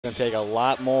Going to take a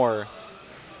lot more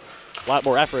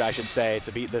effort, I should say,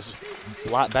 to beat this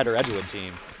lot better Edgewood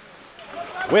team.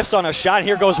 Whiffs on a shot.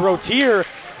 Here goes Rotier.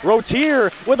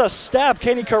 Rotier with a step.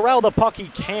 Can he corral the puck? He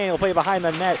can. He'll play behind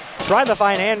the net. Trying to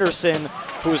find Anderson,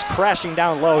 who is crashing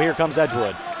down low. Here comes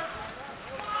Edgewood.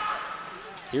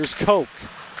 Here's Koch.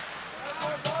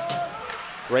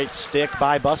 Great stick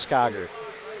by Buskogger.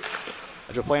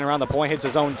 Edgewood playing around the point, hits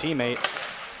his own teammate.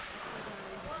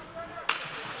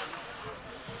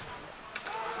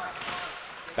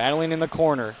 Battling in the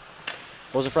corner.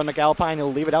 Goes in front of McAlpine.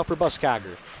 He'll leave it out for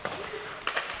Buskogger.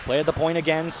 Play at the point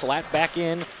again. Slapped back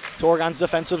in to Oregon's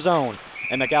defensive zone.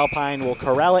 And McAlpine will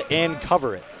corral it and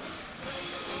cover it.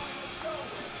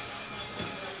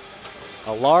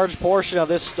 A large portion of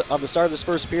the start of this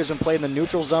first period has been played in the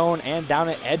neutral zone and down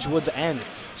at Edgewood's end.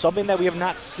 Something that we have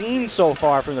not seen so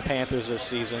far from the Panthers this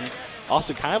season. Off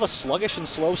to kind of a sluggish and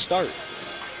slow start.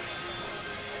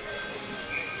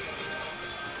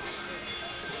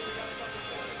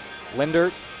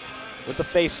 Linder with the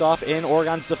face-off in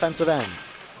Oregon's defensive end.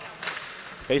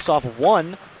 Face-off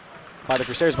won by the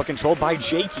Crusaders, but controlled by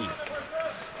Jakey.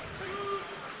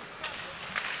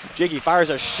 Jakey fires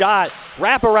a shot.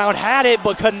 Wraparound had it,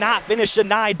 but could not finish,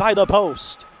 denied by the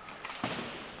post.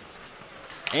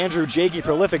 Andrew Jakey,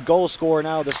 prolific goal scorer,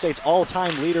 now the state's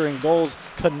all-time leader in goals,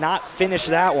 could not finish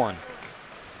that one.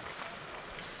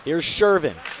 Here's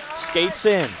Shervin, skates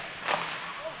in.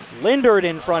 Lindert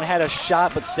in front had a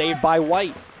shot, but saved by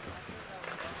White.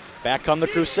 Back come the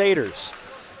Crusaders.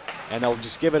 And they'll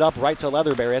just give it up right to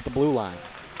Leatherberry at the blue line.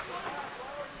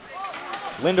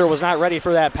 Linder was not ready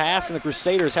for that pass, and the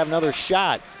Crusaders have another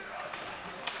shot.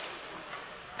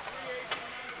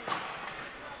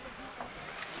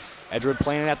 Edgewood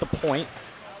playing it at the point.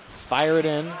 Fire it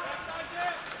in.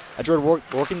 Edgewood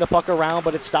working the puck around,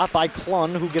 but it's stopped by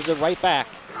Klun, who gives it right back.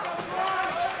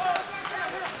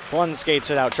 Klun skates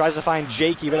it out, tries to find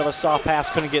Jakey, bit of a soft pass,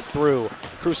 couldn't get through.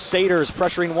 Crusaders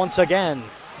pressuring once again.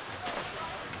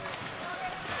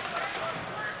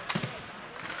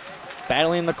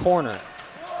 Battling in the corner.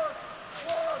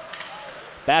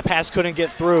 That pass couldn't get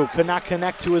through, could not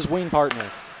connect to his wing partner.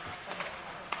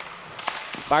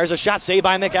 Fires a shot, saved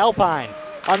by McAlpine.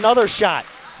 Another shot,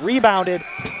 rebounded.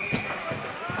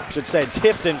 Should say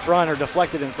tipped in front, or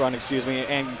deflected in front, excuse me,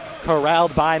 and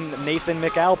corralled by Nathan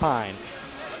McAlpine.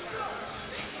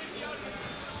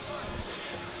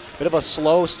 Bit of a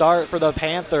slow start for the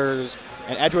Panthers,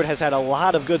 and Edgewood has had a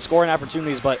lot of good scoring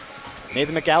opportunities, but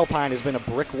Nathan McAlpine has been a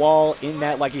brick wall in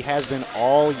net like he has been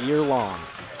all year long.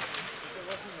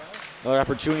 Another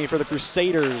opportunity for the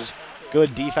Crusaders.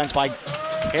 Good defense by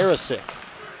Karasik.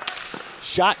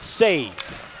 Shot save.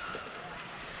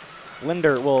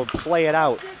 Linder will play it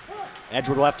out.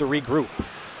 Edgewood will have to regroup.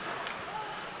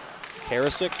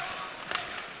 Karasik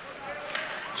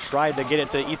tried to get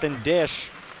it to Ethan Dish.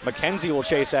 McKenzie will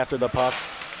chase after the puck.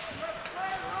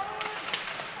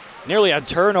 Nearly a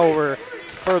turnover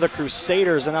for the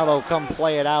Crusaders, and now they'll come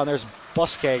play it out, and there's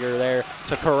Buskogger there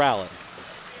to corral it.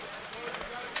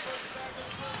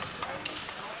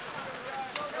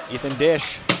 Ethan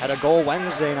Dish had a goal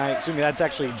Wednesday night. Excuse me, that's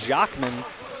actually Jockman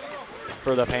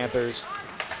for the Panthers.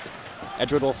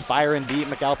 Edgewood will fire in deep.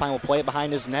 McAlpine will play it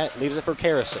behind his net, leaves it for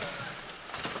Karasik.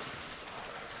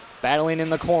 Battling in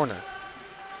the corner.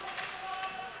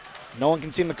 No one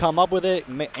can seem to come up with it.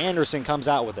 Anderson comes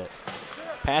out with it.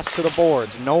 Pass to the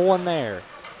boards. No one there.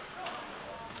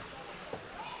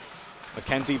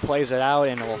 McKenzie plays it out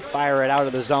and will fire it out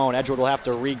of the zone. Edgewood will have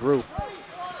to regroup.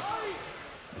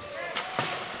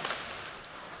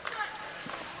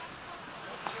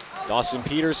 Dawson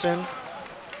Peterson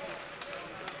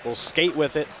will skate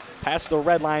with it, past the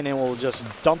red line, and will just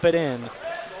dump it in.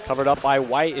 Covered up by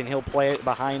White, and he'll play it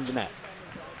behind the net.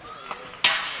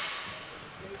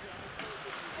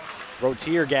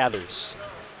 Rotier gathers.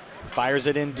 Fires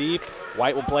it in deep.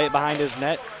 White will play it behind his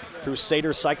net.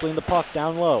 Crusaders cycling the puck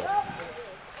down low.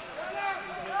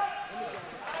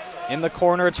 In the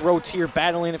corner, it's Rotier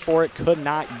battling it for it. Could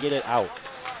not get it out.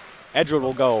 Edgewood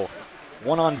will go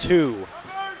 1-on-2.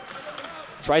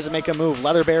 Tries to make a move.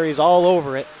 Leatherberry's all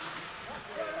over it.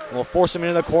 Will force him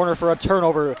into the corner for a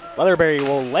turnover. Leatherberry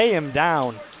will lay him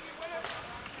down.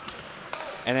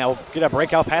 And they'll get a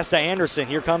breakout pass to Anderson.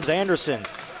 Here comes Anderson.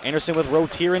 Anderson with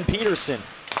Rotier and Peterson.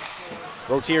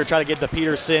 Rotier try to get to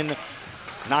Peterson.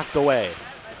 Knocked away.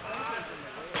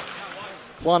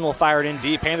 Klun will fire it in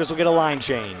deep. Panthers will get a line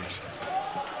change.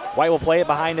 White will play it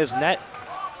behind his net.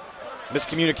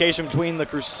 Miscommunication between the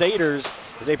Crusaders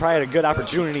as they probably had a good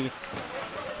opportunity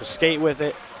to skate with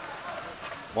it.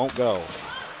 Won't go.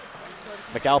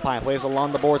 McAlpine plays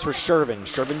along the boards for Shervin.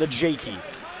 Shervin to Jakey.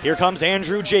 Here comes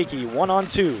Andrew Jakey,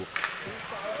 1-on-2.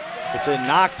 It's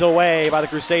knocked away by the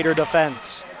Crusader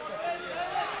defense.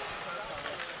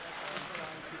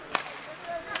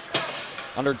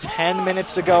 Under 10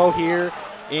 minutes to go here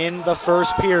in the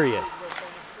first period.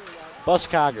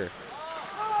 Buskhager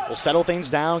will settle things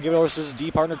down, give it over to his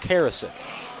D partner, Karasik.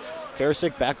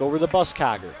 Karasik back over to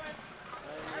Buskhager.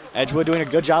 Edgewood doing a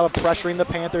good job of pressuring the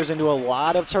Panthers into a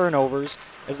lot of turnovers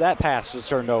as that pass is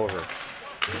turned over.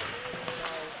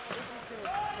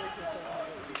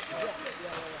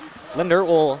 Linder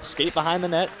will skate behind the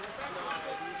net.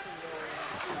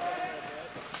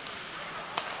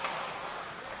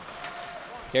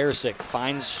 Karasik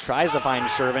tries to find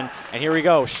Shervin, and here we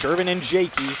go, Shervin and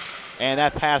Jakey, and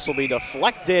that pass will be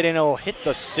deflected and it'll hit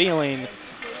the ceiling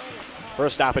for a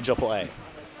stoppage of play.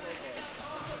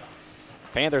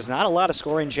 Panthers, not a lot of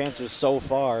scoring chances so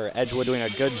far. Edgewood doing a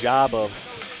good job of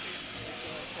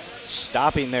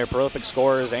stopping their prolific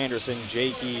scorers, Anderson,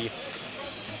 Jakey,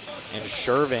 and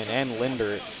Shervin and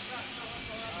Linder.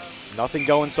 Nothing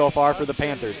going so far for the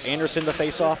Panthers. Anderson to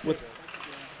face off with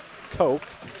Koch.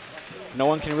 No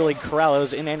one can really corral it. It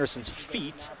was in Anderson's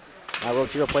feet. Now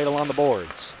Rotira played along the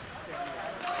boards.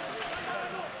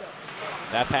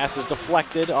 That pass is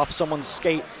deflected off someone's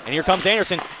skate, and here comes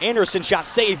Anderson. Anderson shot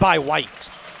saved by White.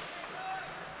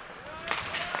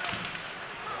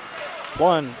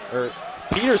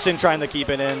 Peterson trying to keep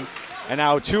it in, and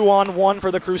now 2-on-1 for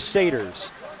the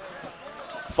Crusaders.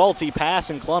 Faulty pass,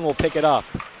 and Klun will pick it up.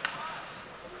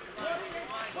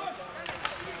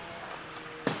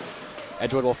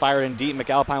 Edgewood will fire it in deep.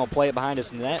 McAlpine will play it behind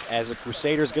his net as the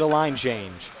Crusaders get a line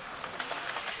change.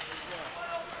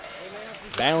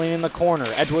 Battling in the corner,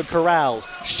 Edgewood corrals.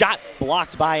 Shot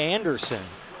blocked by Anderson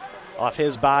off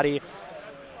his body,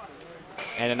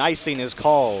 and an icing is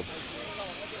called.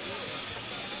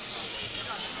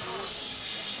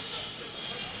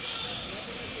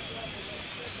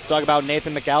 Talk about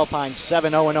Nathan McAlpine's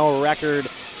 7-0-0 record.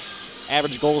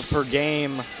 Average goals per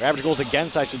game, or average goals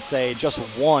against, I should say, just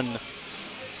 1.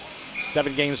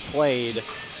 7 games played,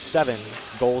 7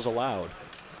 goals allowed.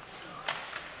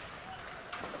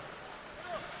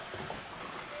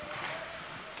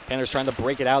 Panthers trying to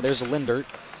break it out. There's Linder.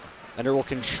 Linder will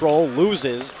control,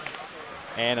 loses,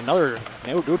 and another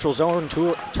neutral zone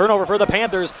turnover for the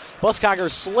Panthers. Buskhager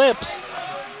slips.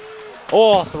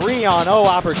 Oh, 3-on-0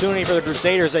 opportunity for the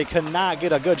Crusaders. They could not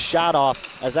get a good shot off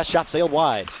as that shot sailed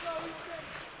wide.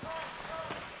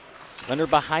 Linder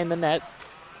behind the net.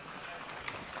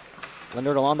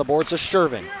 Linder along the boards to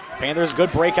Shervin. Panthers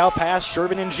good breakout pass.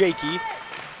 Shervin and Jakey.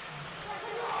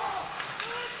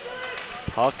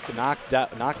 Puck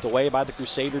knocked away by the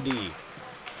Crusader D.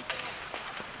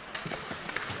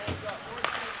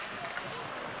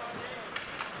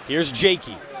 Here's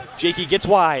Jakey. Jakey gets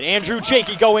wide. Andrew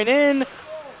Jakey going in.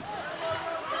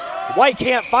 White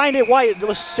can't find it. White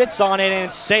sits on it and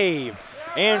it's saved.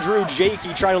 Andrew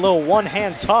Jakey tried a little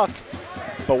one-hand tuck,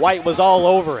 but White was all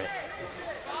over it.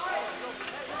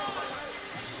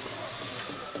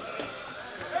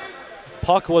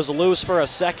 Puck was loose for a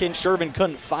second. Shervin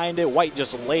couldn't find it. White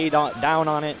just laid down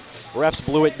on it. Refs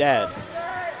blew it dead.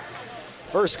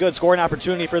 First good scoring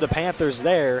opportunity for the Panthers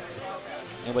there.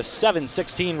 And with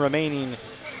 7:16 remaining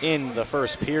in the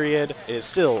first period, it is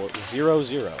still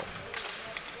 0-0.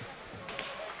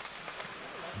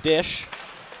 Dish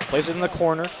plays it in the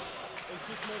corner.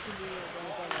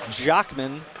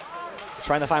 Jockman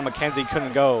trying to find McKenzie,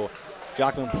 couldn't go.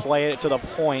 Jockman play it to the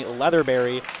point.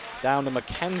 Leatherberry down to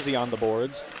McKenzie on the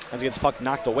boards. As he gets puck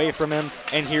knocked away from him.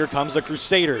 And here comes the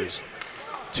Crusaders.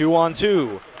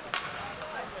 2-on-2.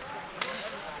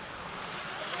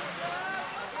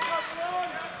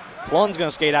 Klun's going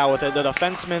to skate out with it. The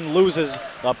defenseman loses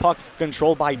the puck,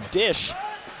 controlled by Dish.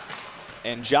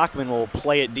 And Jockman will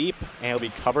play it deep, and he'll be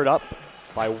covered up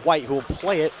by White, who will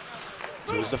play it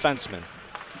to his defenseman.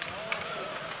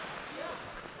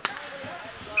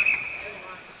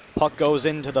 Puck goes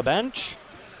into the bench,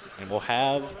 and we'll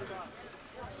have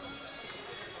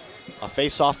a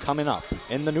face-off coming up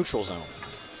in the neutral zone.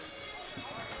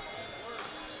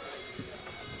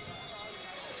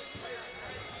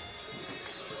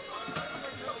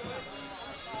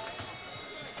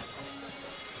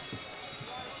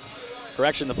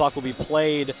 Correction, the puck will be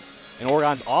played in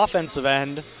Oregon's offensive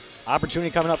end. Opportunity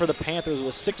coming up for the Panthers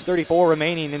with 6:34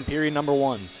 remaining in period number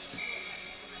 1.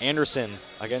 Anderson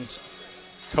against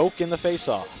Koch in the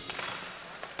faceoff.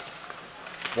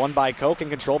 Won by Koch and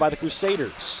controlled by the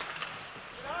Crusaders.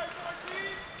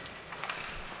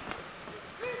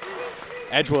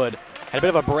 Edgewood had a bit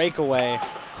of a breakaway.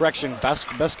 Correction,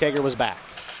 Buskhager was back.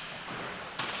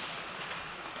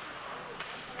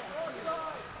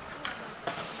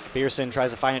 Pearson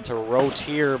tries to find it to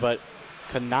Rotier, but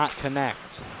could not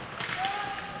connect.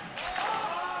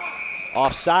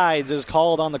 Offsides is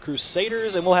called on the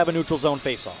Crusaders, and we'll have a neutral zone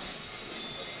faceoff.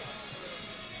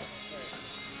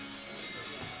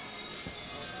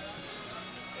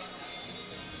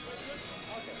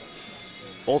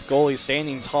 Both goalies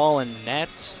standing tall in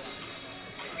net.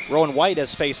 Rowan White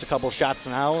has faced a couple shots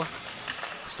now.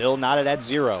 Still knotted at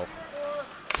 0.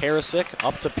 Karasik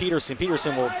up to Peterson.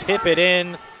 Peterson will tip it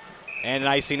in, and an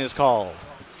icing is called.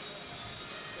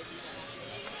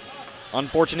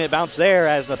 Unfortunate bounce there,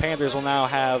 as the Panthers will now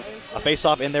have a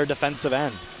faceoff in their defensive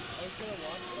end.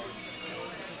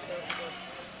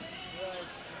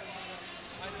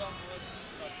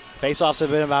 Faceoffs have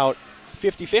been about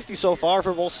 50-50 so far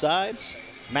for both sides.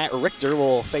 Matt Richter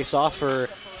will face off for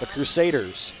the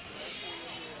Crusaders.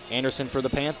 Anderson for the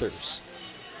Panthers.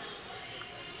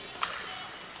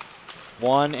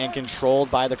 Won and controlled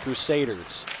by the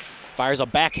Crusaders. Fires a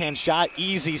backhand shot,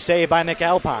 easy save by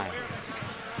McAlpine.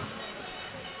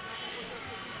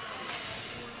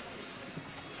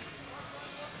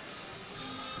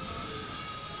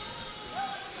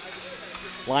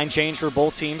 Line change for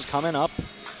both teams coming up.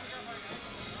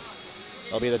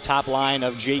 It'll be the top line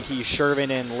of Jakey,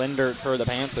 Shervin, and Lindert for the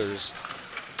Panthers.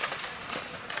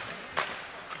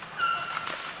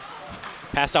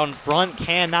 Pass out in front,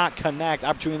 cannot connect.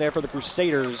 Opportunity there for the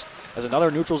Crusaders as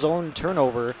another neutral zone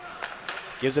turnover.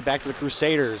 Gives it back to the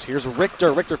Crusaders. Here's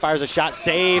Richter. Richter fires a shot,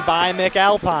 saved by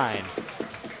McAlpine.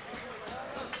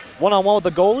 One-on-one with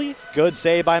the goalie. Good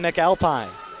save by McAlpine.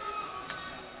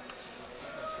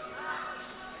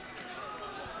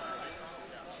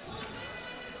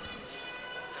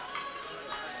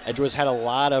 Edgewood's had a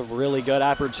lot of really good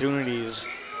opportunities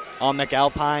on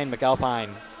McAlpine. McAlpine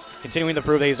continuing to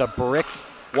prove that he's a brick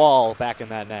wall back in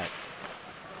that net.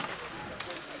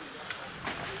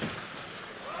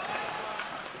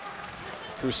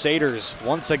 Crusaders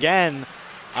once again,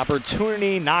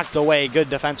 opportunity knocked away. Good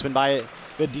defense by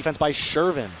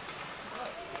Shervin.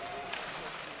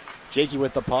 Jakey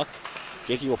with the puck.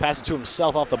 Jakey will pass it to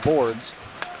himself off the boards.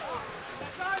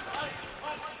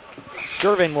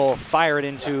 Shervin will fire it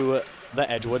into the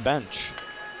Edgewood bench.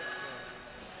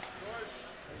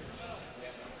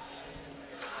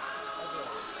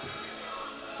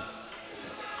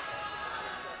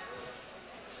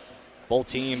 Both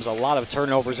teams, a lot of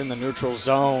turnovers in the neutral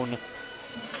zone.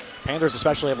 Panthers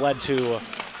especially have led to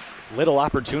little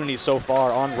opportunities so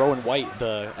far on Rowan White,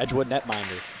 the Edgewood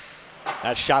netminder.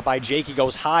 That shot by Jakey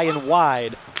goes high and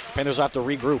wide. Panthers will have to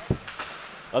regroup.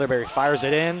 Leatherberry fires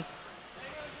it in.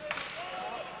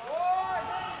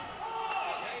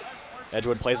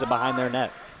 Edgewood plays it behind their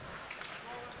net.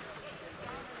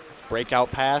 Breakout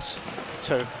pass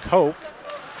to Koch.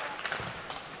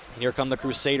 And here come the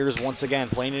Crusaders once again,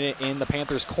 playing it in the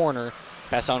Panthers' corner.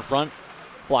 Pass out in front,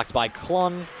 blocked by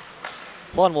Klun.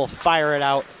 Klun will fire it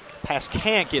out. Pass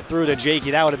can't get through to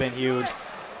Jakey. That would have been huge.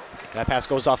 That pass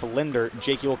goes off of Linder.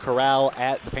 Jakey will corral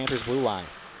at the Panthers' blue line.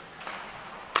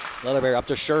 Leatherberry up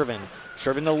to Shervin.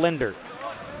 Shervin to Linder.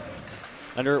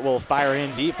 Linder will fire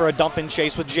in deep for a dump and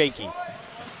chase with Jakey.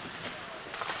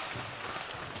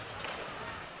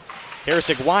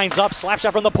 Karasik winds up, slap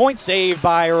shot from the point, saved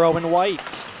by Rowan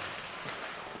White.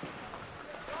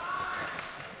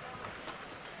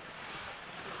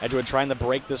 Edgewood trying to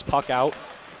break this puck out,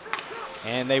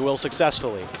 and they will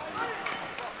successfully.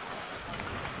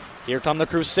 Here come the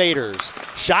Crusaders.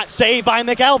 Shot saved by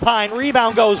McAlpine,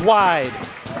 rebound goes wide.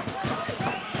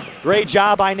 Great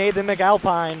job by Nathan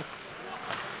McAlpine.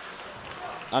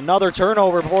 Another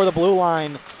turnover before the blue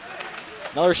line.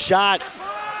 Another shot.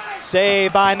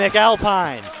 Saved by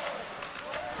McAlpine.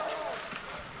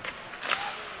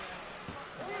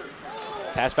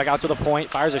 Pass back out to the point.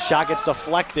 Fires a shot. Gets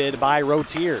deflected by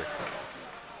Rotier.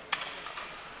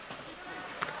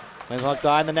 Plays locked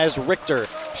on the net. Richter.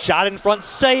 Shot in front.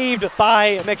 Saved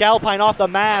by McAlpine off the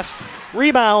mask.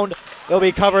 Rebound. It'll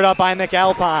be covered up by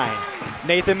McAlpine.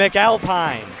 Nathan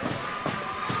McAlpine.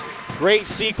 Great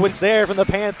sequence there from the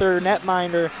Panther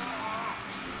netminder.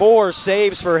 4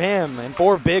 saves for him, and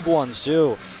 4 big ones,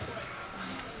 too.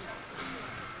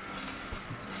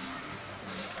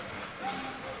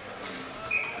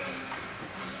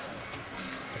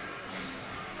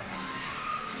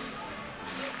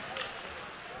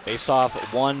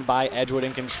 Face-off won by Edgewood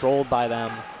and controlled by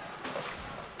them.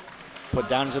 Put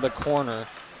down into the corner.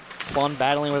 Klun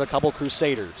battling with a couple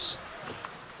Crusaders.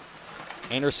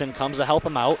 Anderson comes to help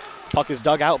him out. Puck is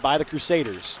dug out by the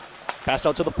Crusaders. Pass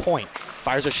out to the point.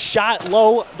 Fires a shot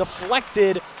low,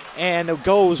 deflected, and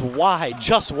goes wide,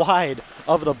 just wide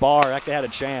of the bar. That guy had a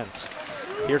chance.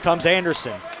 Here comes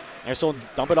Anderson. Anderson will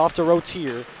dump it off to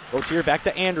Rotier. Rotier back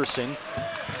to Anderson.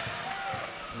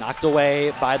 Knocked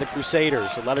away by the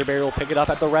Crusaders. So Leatherberry will pick it up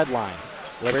at the red line.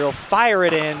 Leatherberry will fire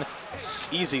it in.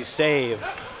 Easy save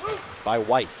by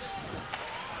White.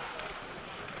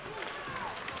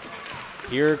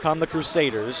 Here come the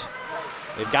Crusaders.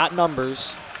 They've got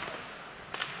numbers.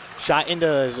 Shot into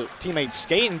his teammate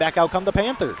skate, and back out come the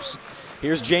Panthers.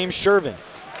 Here's James Shervin.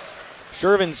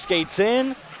 Shervin skates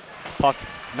in. Puck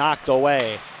knocked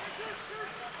away.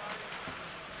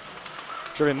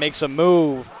 Shervin makes a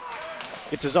move.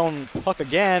 Gets his own puck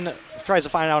again. Tries to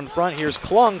find it out in front. Here's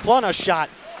Klung. Klung a shot.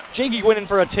 Jakey went in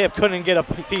for a tip. Couldn't get a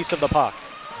piece of the puck.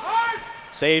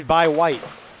 Saved by White.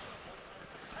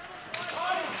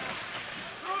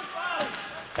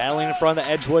 Battling in front of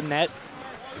the Edgewood net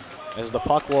as the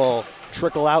puck will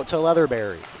trickle out to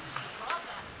Leatherberry.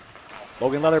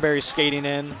 Logan Leatherberry skating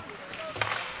in.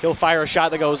 He'll fire a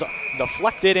shot that goes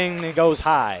deflected and it goes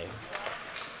high.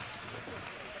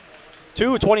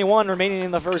 2:21 remaining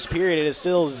in the first period. It is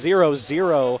still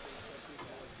 0-0.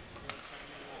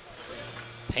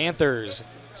 Panthers,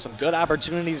 some good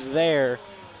opportunities there.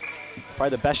 Probably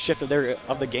the best shift of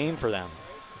the game for them.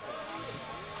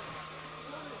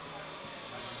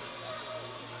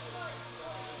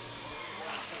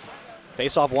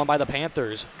 Face-off won by the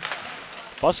Panthers.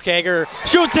 Buskager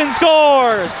shoots and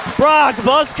scores! Brock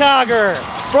Buskager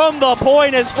from the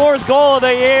point, his 4th goal of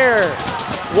the year.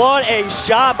 What a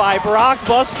shot by Brock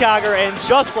Buskager, and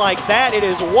just like that, it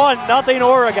is 1-0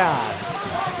 Oregon.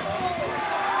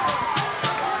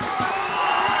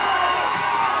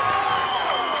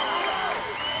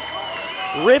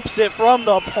 Rips it from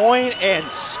the point and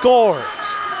scores.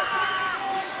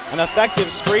 An effective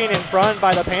screen in front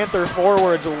by the Panther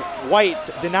forwards. White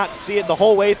did not see it the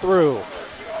whole way through.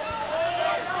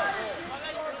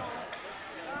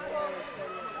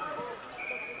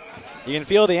 You can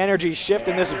feel the energy shift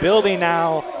in this building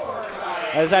now,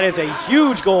 as that is a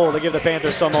huge goal to give the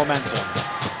Panthers some momentum.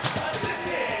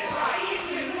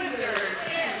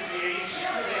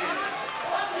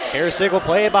 Karasik will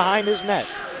play it behind his net.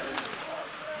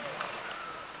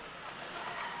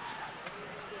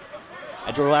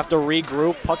 Edgewood will have to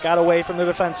regroup. Puck got away from the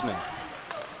defenseman.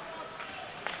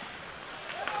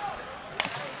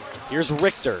 Here's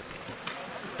Richter.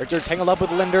 Richter tangled up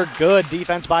with Linder. Good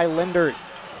defense by Linder.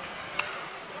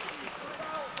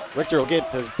 Richter will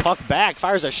get the puck back,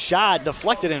 fires a shot,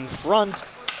 deflected in front,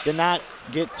 did not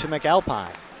get to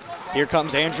McAlpine. Here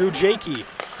comes Andrew Jakey.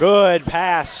 Good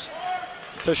pass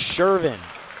to Shervin.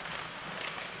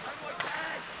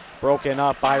 Broken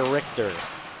up by Richter.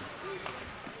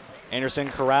 Anderson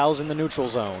corrals in the neutral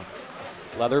zone.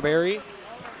 Leatherberry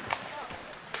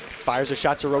fires a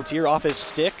shot to Rotier off his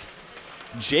stick.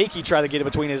 Jakey tried to get it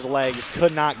between his legs,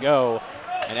 could not go,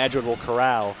 and Edgewood will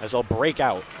corral as they'll break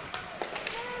out.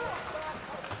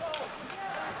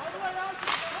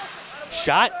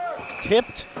 Shot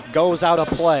tipped, goes out of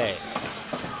play.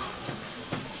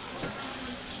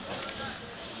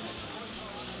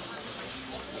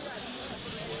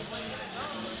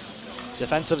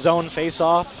 Defensive zone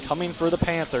face-off coming for the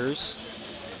Panthers.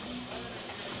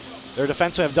 Their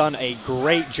defensemen have done a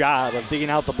great job of digging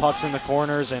out the pucks in the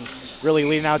corners and really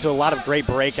leading out to a lot of great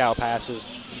breakout passes.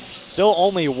 Still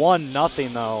only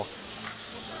 1-0 though.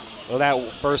 Well,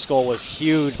 that first goal was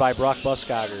huge by Brock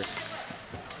Buskager.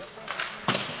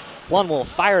 Klun will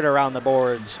fire it around the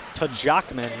boards to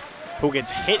Jockman, who gets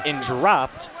hit and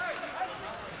dropped.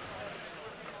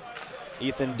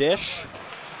 Ethan Dish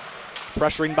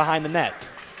pressuring behind the net.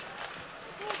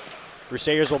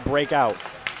 Crusaders will break out.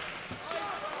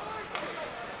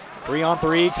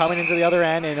 3-on-3 coming into the other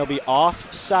end, and it'll be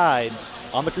off sides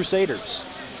on the Crusaders.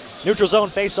 Neutral zone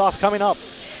face-off coming up.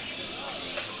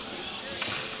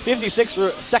 56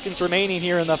 seconds remaining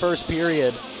here in the first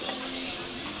period.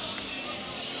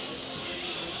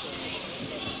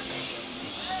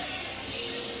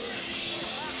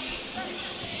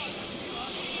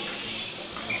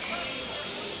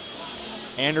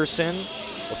 Anderson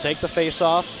will take the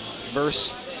face-off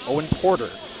versus Owen Porter.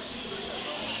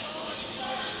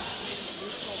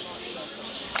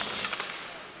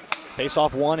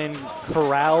 Face-off won and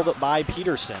corralled by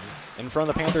Peterson in front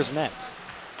of the Panthers' net.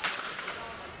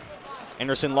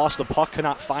 Anderson lost the puck, could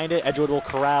not find it. Edgewood will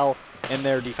corral in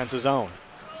their defensive zone.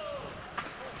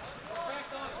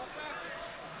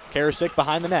 Karasik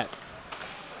behind the net.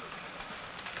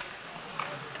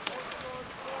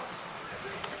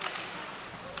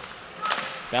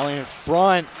 Battling in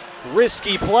front,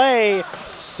 risky play,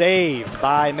 saved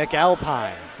by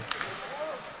McAlpine.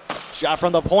 Shot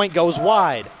from the point goes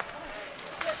wide.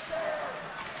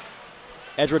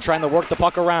 Edgewood trying to work the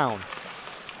puck around.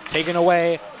 Taken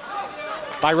away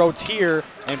by Rotier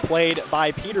and played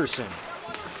by Peterson.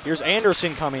 Here's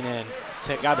Anderson coming in.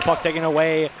 Got the puck taken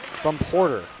away from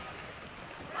Porter.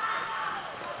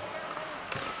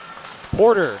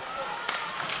 Porter.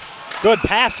 Good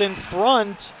pass in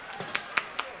front.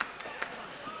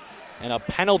 And a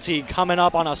penalty coming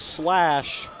up on a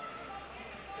slash,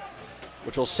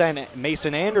 which will send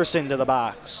Mason Anderson to the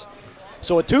box.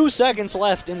 So with 2 seconds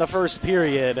left in the first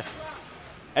period,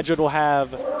 Edgewood will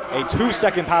have a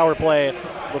 2-second power play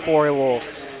before it will,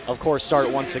 of course, start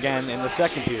once again in the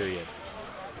second period.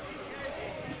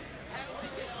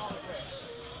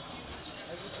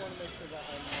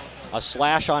 A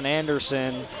slash on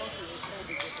Anderson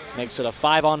makes it a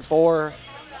 5-on-4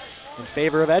 in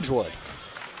favor of Edgewood.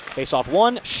 Face off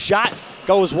one, shot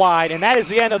goes wide, and that is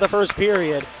the end of the first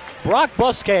period. Brock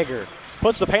Buskager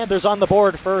puts the Panthers on the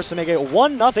board first to make it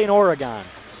 1-0 Oregon.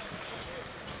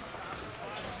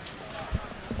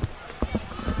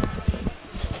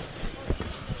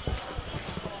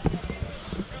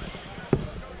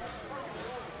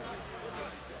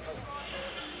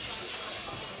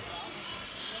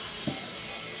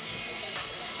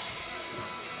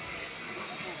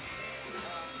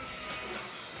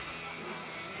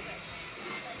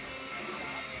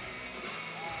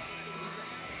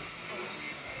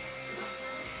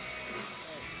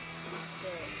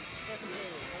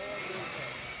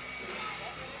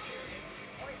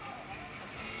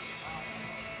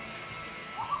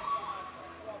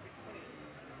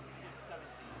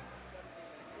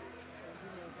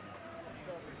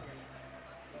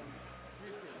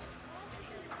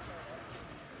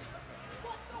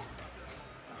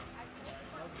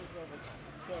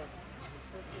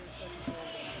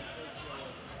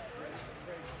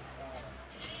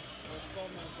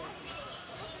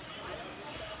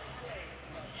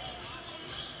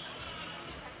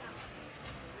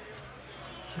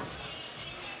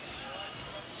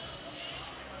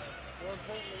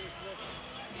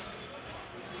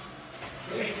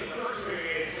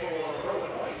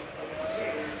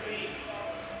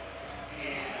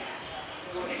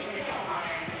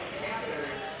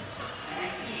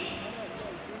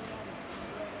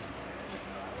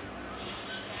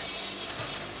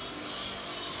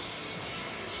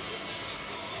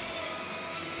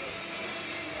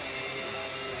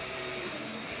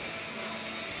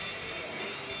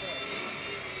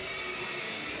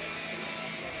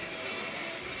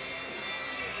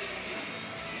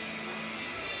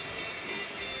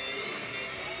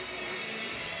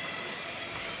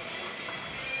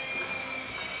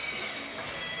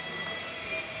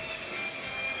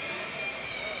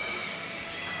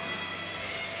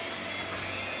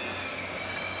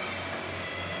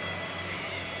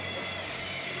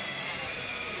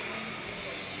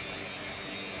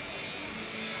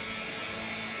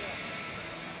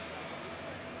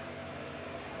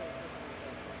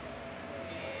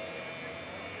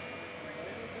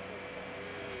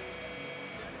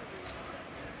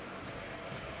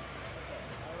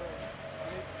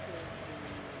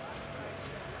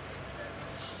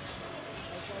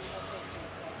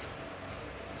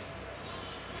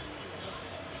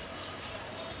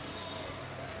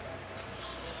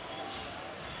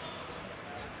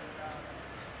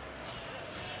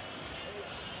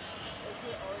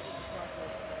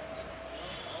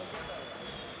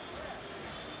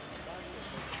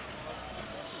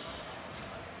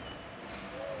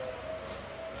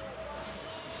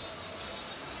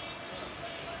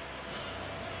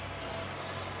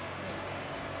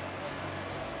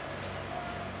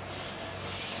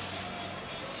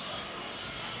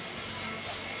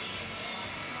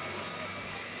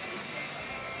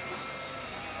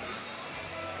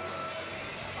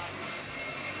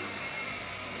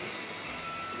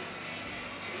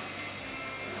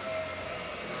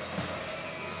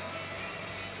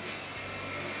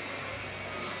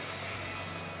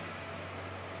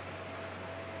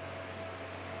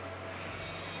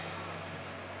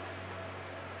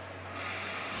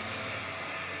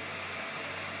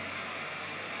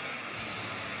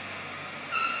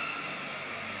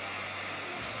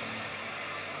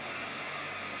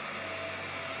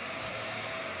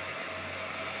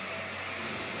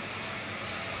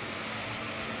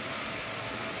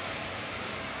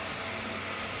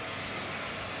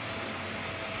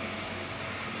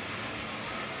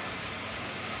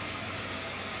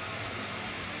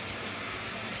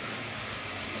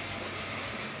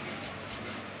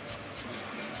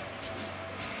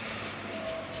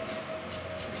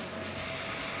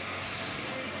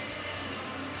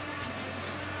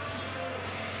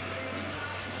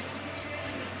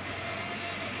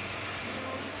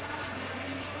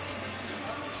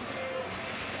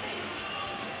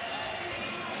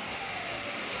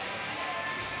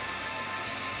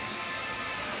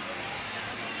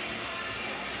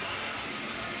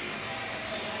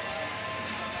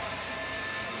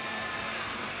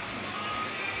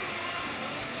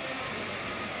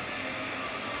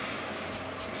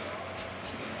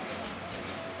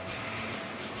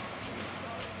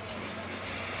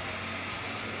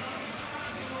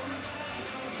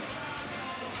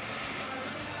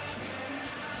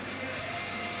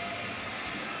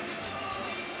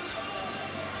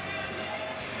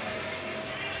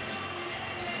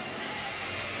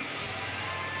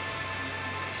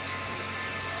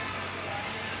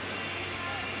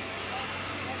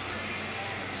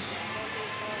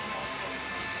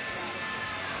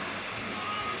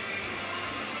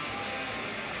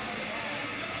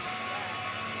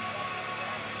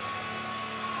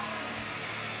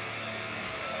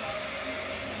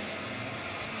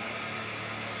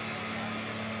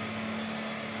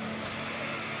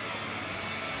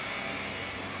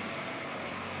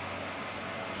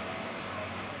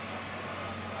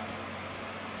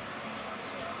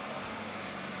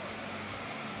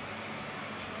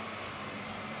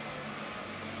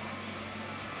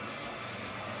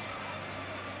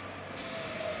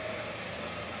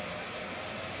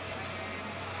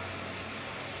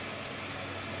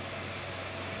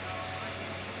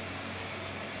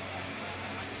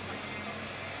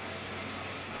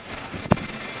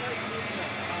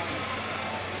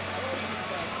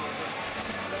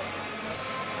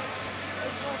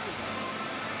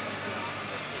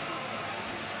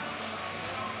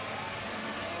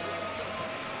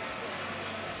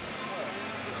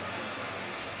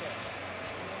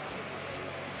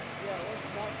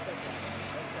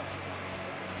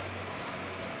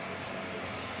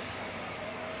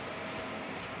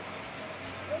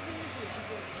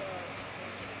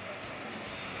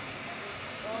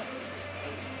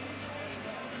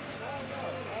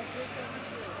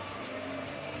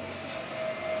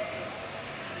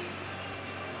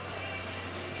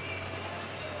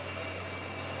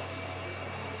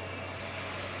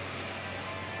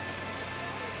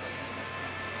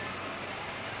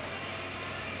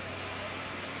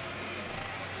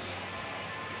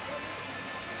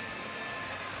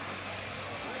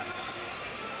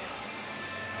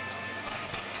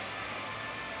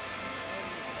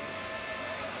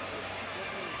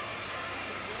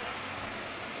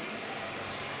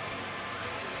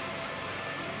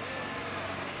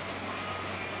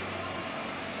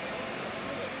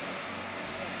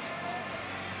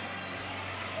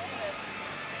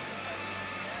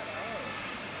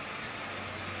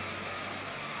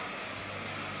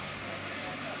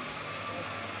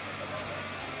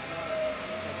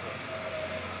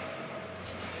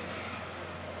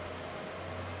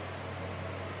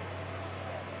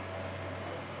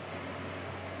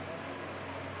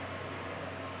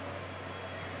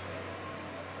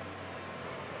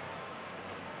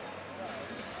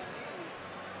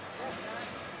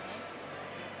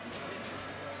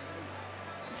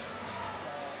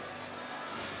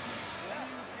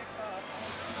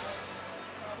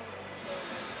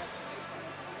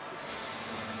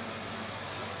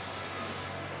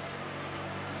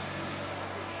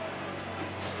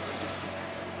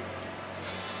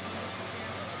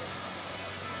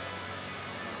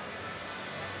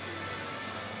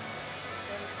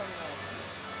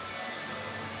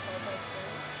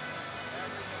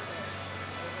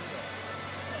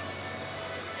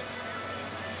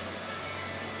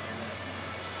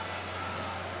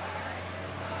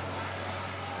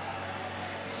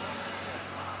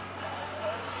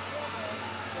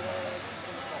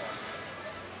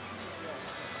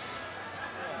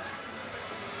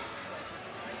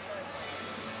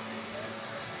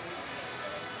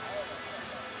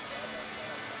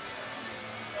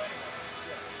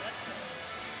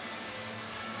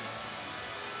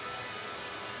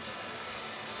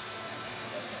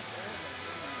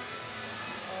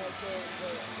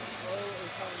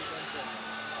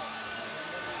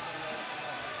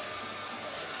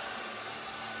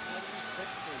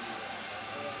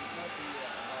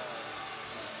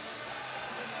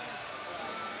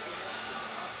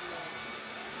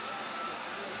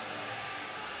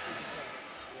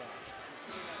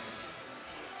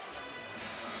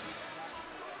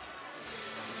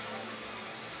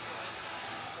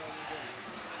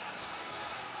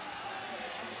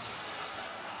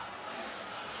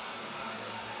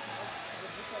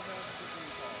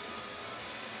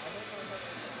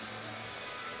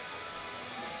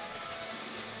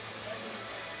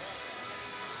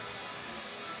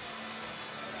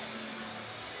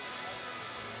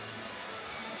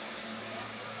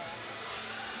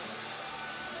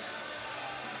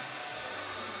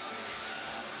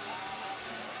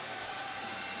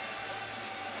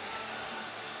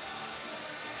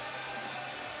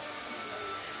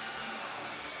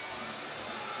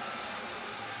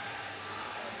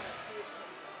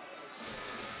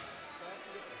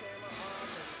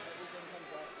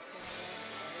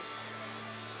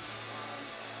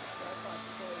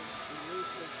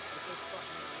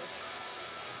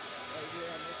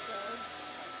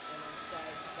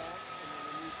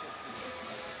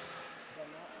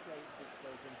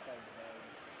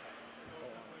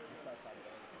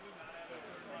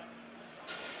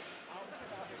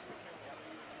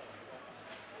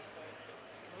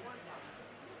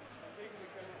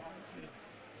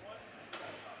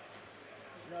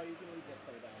 you can leave this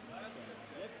play down.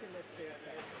 This can lift fair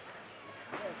catch.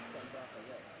 This comes off the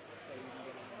wrist. So you can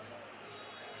get in there.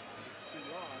 Too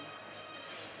long.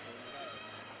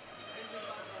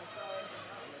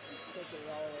 Unless you kick it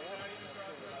all the way up.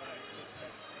 So,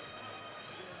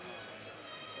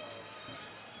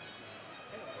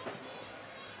 anyway.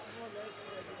 One leg,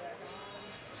 put it back on.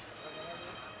 Or whatever.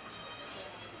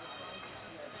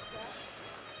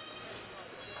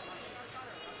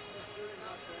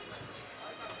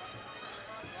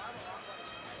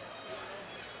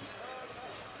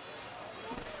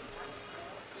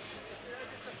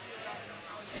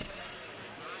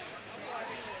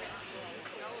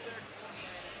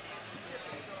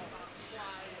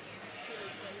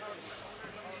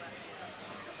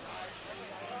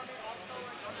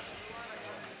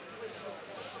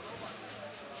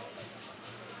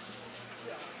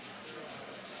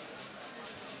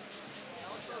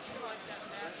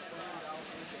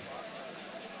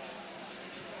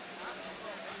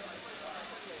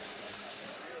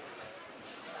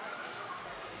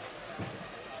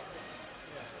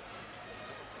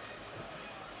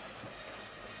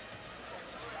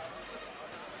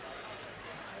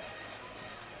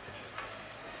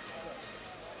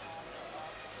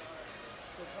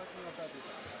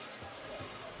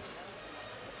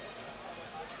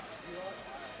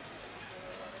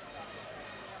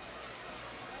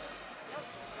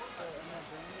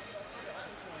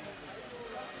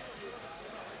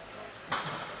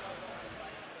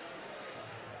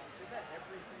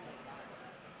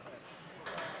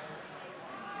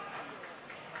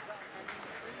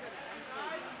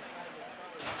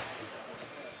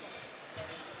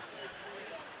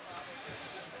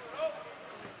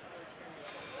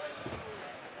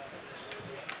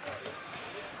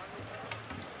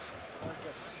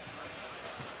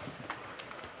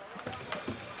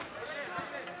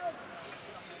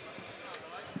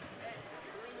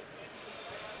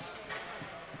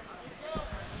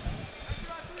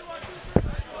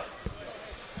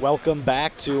 Welcome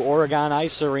back to Oregon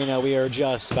Ice Arena. We are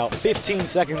just about 15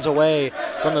 seconds away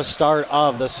from the start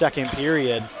of the second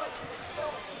period.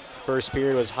 First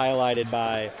period was highlighted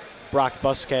by Brock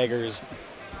Buskager's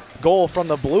goal from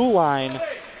the blue line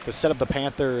to set up the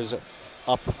Panthers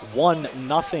up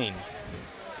 1-0.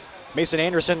 Mason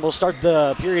Anderson will start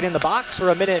the period in the box for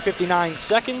 1 minute and 59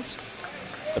 seconds.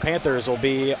 The Panthers will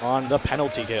be on the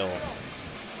penalty kill.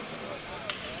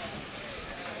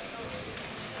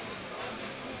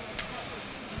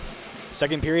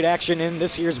 Second period action in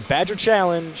this year's Badger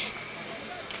Challenge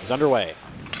is underway.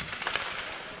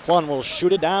 Clun will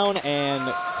shoot it down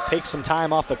and take some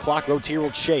time off the clock. Rotier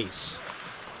will chase.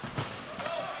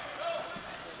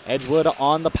 Edgewood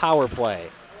on the power play.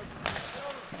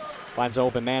 Finds an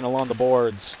open man along the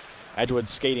boards. Edgewood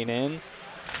skating in.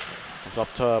 Comes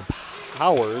up to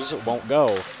Powers, won't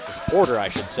go. Porter, I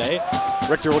should say.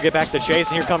 Richter will get back to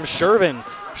chase, and here comes Shervin.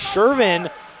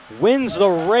 Shervin wins the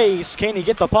race. Can he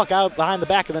get the puck out behind the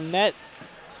back of the net?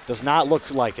 Does not look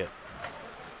like it.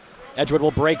 Edgewood will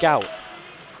break out.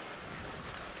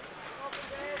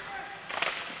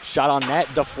 Shot on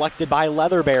net, deflected by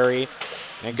Leatherberry,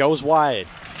 and goes wide.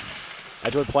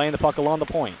 Edgewood playing the puck along the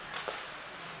point.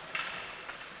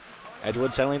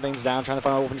 Edgewood settling things down, trying to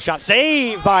find an open shot.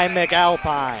 Saved by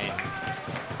McAlpine.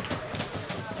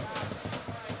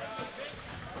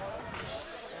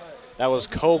 That was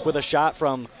Koch with a shot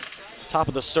from top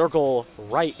of the circle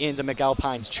right into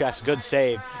McAlpine's chest. Good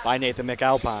save by Nathan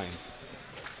McAlpine.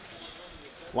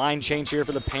 Line change here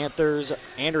for the Panthers.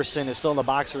 Anderson is still in the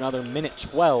box for another minute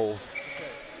 12.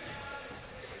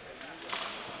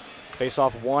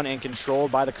 Face-off won and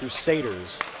controlled by the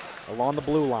Crusaders along the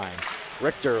blue line.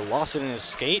 Richter lost it in his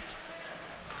skate.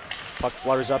 Puck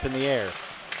flutters up in the air.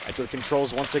 Edgewood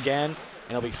controls once again, and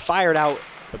it'll be fired out,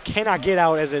 but cannot get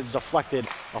out as it's deflected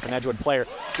off an Edgewood player.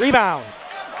 Rebound.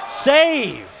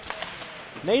 Saved.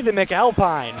 Nathan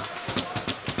McAlpine.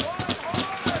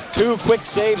 Two quick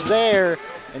saves there,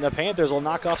 and the Panthers will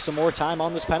knock off some more time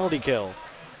on this penalty kill.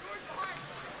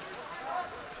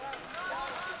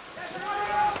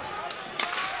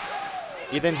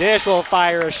 Ethan Dish will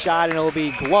fire a shot, and it will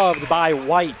be gloved by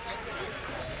White.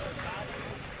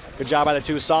 Good job by the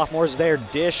two sophomores there,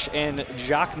 Dish and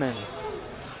Jockman.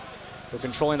 They're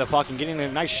controlling the puck and getting a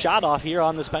nice shot off here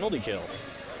on this penalty kill.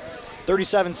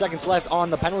 37 seconds left on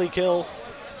the penalty kill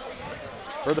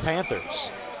for the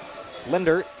Panthers.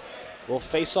 Lindert will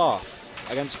face off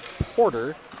against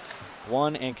Porter,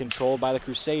 won and controlled by the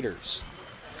Crusaders.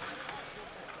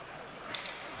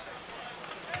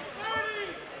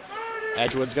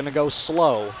 Edgewood's going to go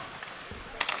slow.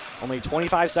 Only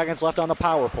 25 seconds left on the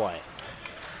power play.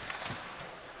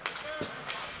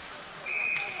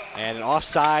 And an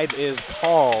offside is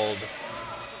called.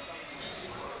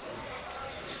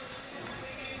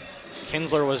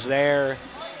 Kinsler was there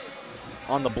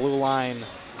on the blue line.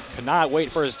 Could not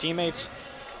wait for his teammates.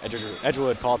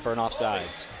 Edgewood called for an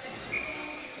offsides.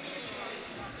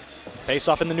 Face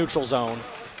off in the neutral zone,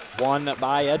 won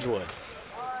by Edgewood.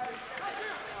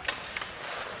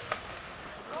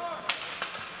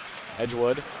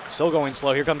 Edgewood still going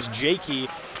slow. Here comes Jakey.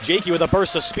 Jakey with a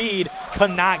burst of speed, could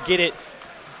not get it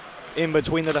in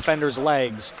between the defender's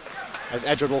legs as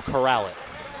Edgewood will corral it.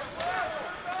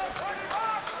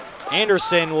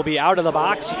 Anderson will be out of the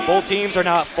box. Both teams are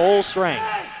now at full strength.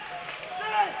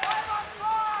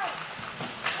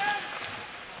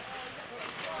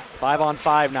 Five on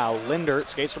five now. Lindert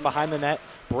skates from behind the net.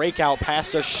 Breakout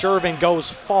pass to Shervin goes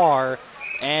far,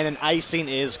 and an icing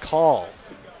is called.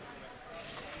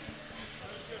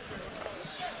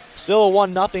 Still a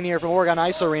 1-0 here from Oregon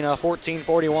Ice Arena.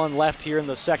 14:41 left here in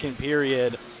the second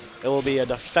period. It will be a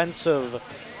defensive,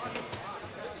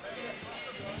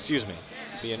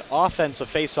 be an offensive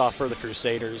face-off for the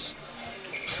Crusaders.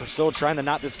 Still trying to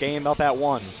knot this game about that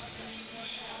one.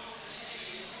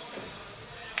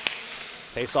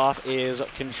 Face-off is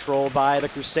controlled by the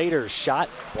Crusaders. Shot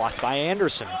blocked by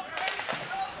Anderson.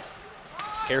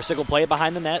 Karasik will play it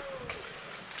behind the net.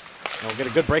 And we'll get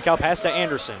a good breakout pass to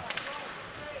Anderson.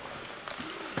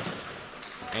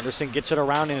 Anderson gets it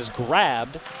around and is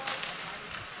grabbed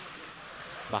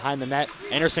behind the net.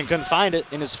 Anderson couldn't find it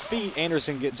in his feet.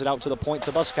 Anderson gets it out to the point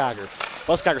to Buskogger.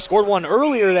 Buskogger scored one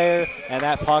earlier there, and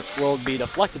that puck will be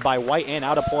deflected by White and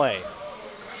out of play.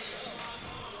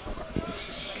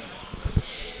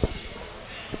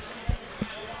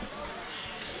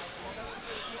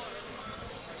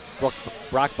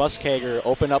 Brock Buskogger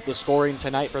opened up the scoring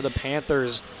tonight for the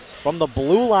Panthers from the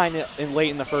blue line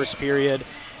late in the first period.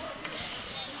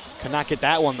 Could not get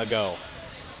that one to go.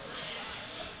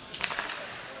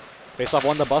 Face-off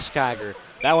one to Buskogger.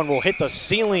 That one will hit the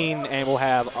ceiling and we'll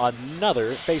have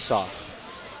another face-off.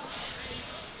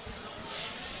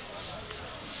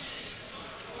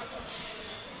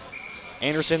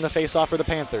 Anderson the face-off for the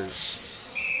Panthers.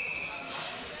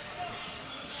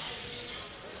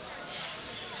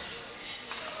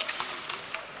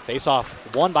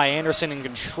 Face-off won by Anderson and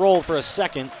controlled for a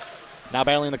second. Now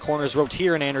battling the corners,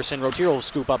 Rotier and Anderson. Rotier will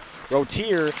scoop up.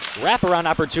 Rotier, wraparound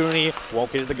opportunity,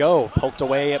 won't get it to go. Poked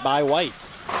away by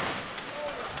White.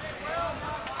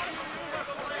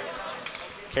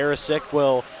 Karasik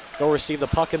will go receive the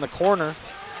puck in the corner.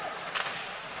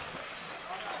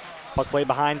 Puck played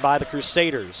behind by the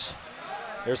Crusaders.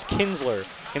 There's Kinsler.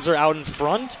 Kinsler out in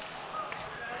front.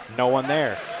 No one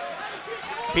there.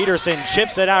 Peterson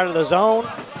chips it out of the zone,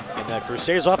 and the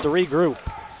Crusaders will have to regroup.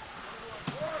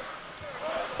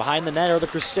 Behind the net are the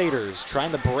Crusaders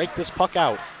trying to break this puck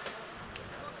out.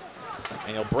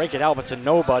 And he'll break it out, but to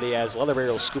nobody as Leatherberry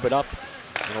will scoop it up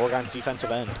in Oregon's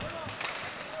defensive end.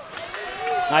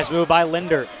 Nice move by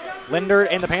Linder. Linder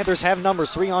and the Panthers have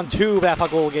numbers 3-on-2. That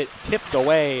puck will get tipped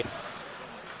away.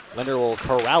 Linder will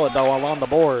corral it, though, along the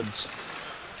boards.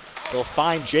 They'll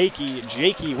find Jakey.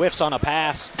 Jakey whiffs on a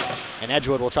pass, and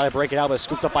Edgewood will try to break it out, but it's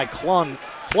scooped up by Klun.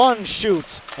 Klun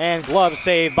shoots, and glove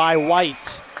saved by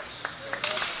White.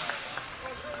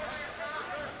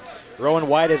 Rowan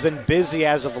White has been busy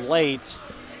as of late.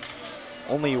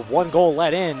 Only one goal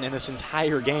let in this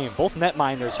entire game. Both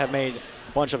netminders have made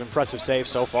a bunch of impressive saves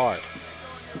so far.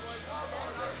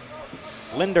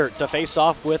 Linder to face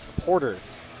off with Porter.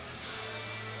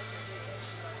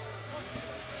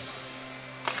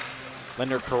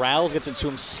 Linder corrals, gets it to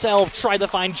himself, tried to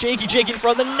find Jakey. Jakey in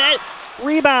front of the net.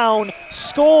 Rebound,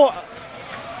 score.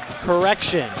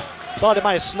 Correction. Thought it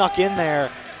might have snuck in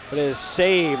there, but it is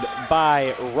saved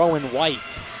by Rowan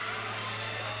White.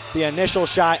 The initial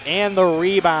shot and the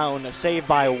rebound saved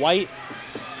by White.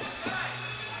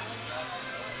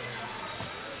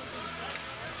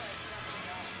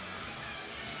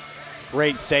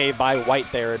 Great save by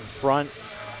White there in front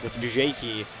with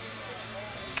Jakey.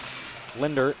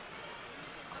 Linder.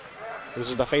 This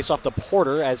is the face-off to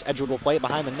Porter as Edgewood will play it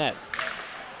behind the net.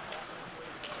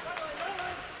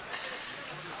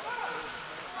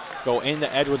 Go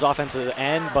into Edgewood's offensive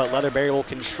end, but Leatherberry will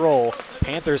control.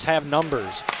 Panthers have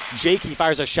numbers. Jakey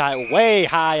fires a shot way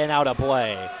high and out of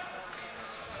play.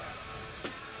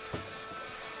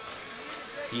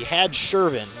 He had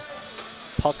Shervin.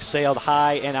 Puck sailed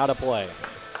high and out of play.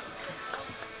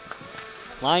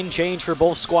 Line change for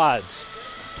both squads.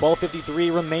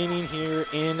 12:53 remaining here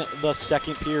in the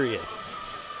second period.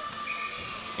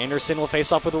 Anderson will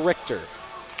face off with Richter.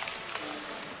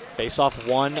 Face-off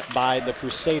won by the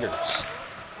Crusaders.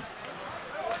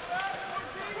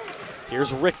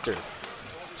 Here's Richter.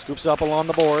 Scoops it up along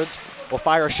the boards. Will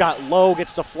fire a shot low,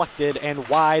 gets deflected and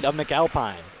wide of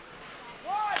McAlpine.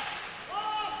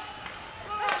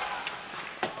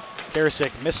 Karasik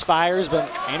misfires, but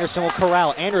Anderson will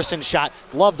corral. Anderson shot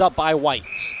gloved up by White.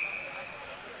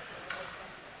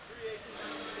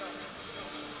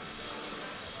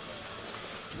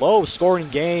 Low scoring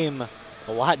game,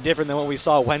 a lot different than what we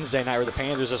saw Wednesday night where the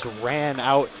Panthers just ran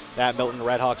out that Milton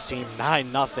Redhawks team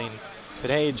 9-0.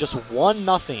 Today just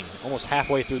 1-0, almost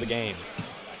halfway through the game.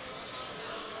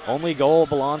 Only goal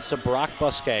belongs to Brock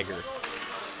Buskager.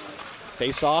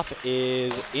 Face-off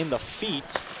is in the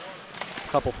feet. A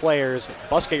couple players.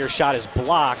 Buskager's shot is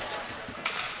blocked.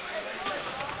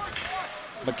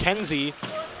 McKenzie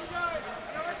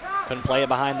couldn't play it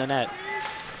behind the net.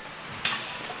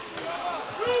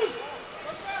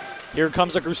 Here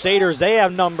comes the Crusaders. They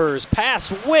have numbers. Pass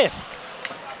whiff.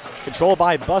 Controlled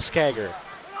by Buskager.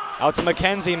 Out to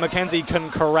McKenzie. McKenzie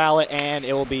couldn't corral it, and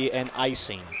it will be an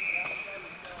icing.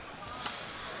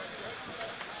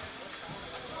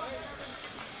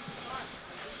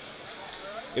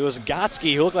 It was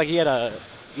Gotsky who looked like he had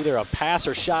either a pass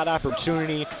or shot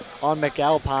opportunity on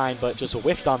McAlpine, but just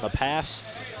whiffed on the pass.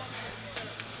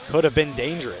 Could have been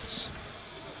dangerous.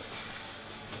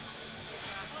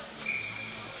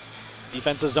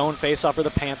 Defensive zone face-off for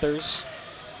the Panthers.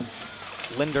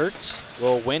 Lindert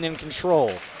will win and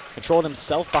control. Controlled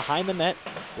himself behind the net.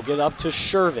 Will get up to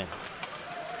Shervin.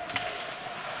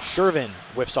 Shervin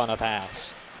whiffs on a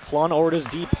pass. Clun over to his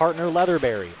D partner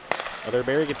Leatherberry.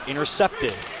 Leatherberry gets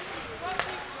intercepted.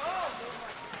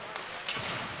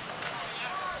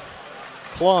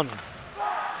 Clun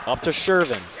up to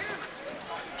Shervin.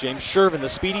 James Shervin, the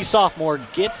speedy sophomore,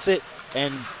 gets it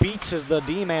and beats the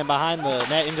D-man behind the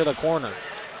net into the corner.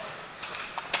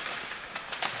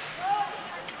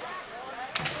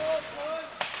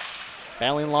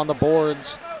 Battling along the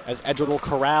boards as Edgewood will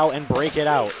corral and break it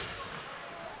out.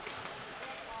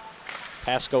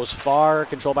 Pass goes far,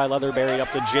 controlled by Leatherberry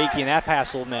up to Jakey, and that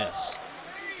pass will miss.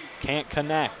 Can't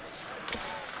connect.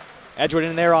 Edgewood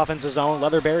in their offensive zone.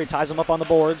 Leatherberry ties him up on the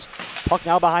boards. Puck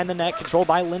now behind the net, controlled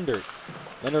by Lindert.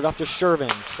 Lindert up to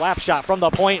Shervin. Slap shot from the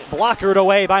point, blockered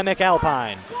away by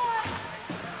McAlpine.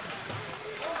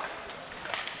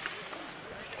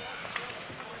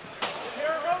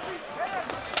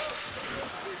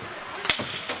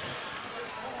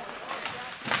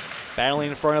 Battling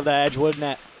in front of the Edgewood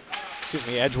net.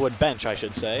 Edgewood bench, I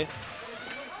should say,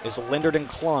 is Lindert and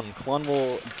Clun. Clun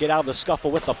will get out of the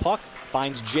scuffle with the puck,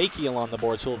 finds Jakey along the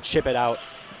boards, who will chip it out,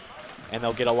 and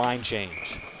they'll get a line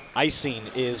change. Icing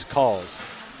is called.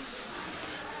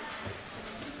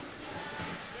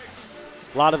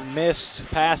 A lot of missed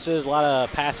passes, a lot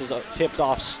of passes tipped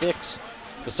off sticks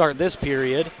to start this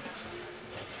period.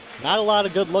 Not a lot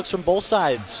of good looks from both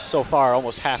sides so far,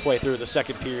 almost halfway through the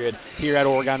second period here at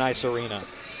Oregon Ice Arena.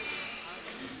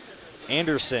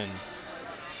 Anderson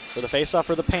for the faceoff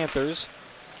for the Panthers.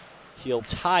 He'll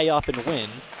tie up and win.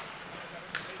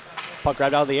 Puck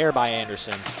grabbed out of the air by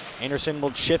Anderson. Anderson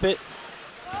will chip it.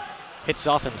 Hits it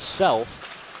off himself.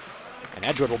 And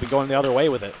Edgewood will be going the other way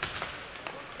with it.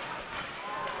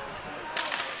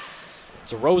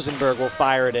 So Rosenberg will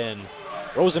fire it in.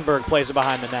 Rosenberg plays it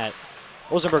behind the net.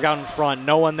 Rosenberg out in front,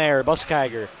 no one there.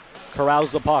 Buskager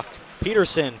corrals the puck.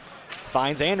 Peterson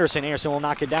finds Anderson. Anderson will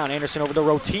knock it down. Anderson over to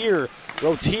Rotier.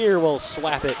 Rotier will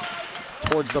slap it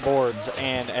towards the boards,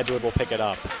 and Edgewood will pick it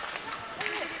up.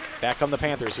 Back come the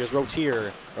Panthers. Here's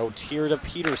Rotier. Rotier to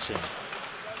Peterson.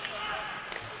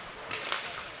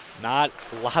 Not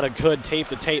a lot of good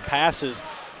tape-to-tape passes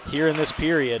here in this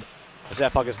period as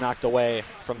that puck is knocked away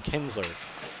from Kinsler.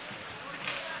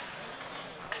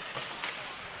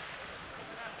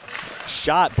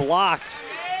 Shot blocked.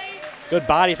 Good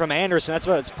body from Anderson. It's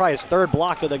probably his third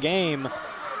block of the game.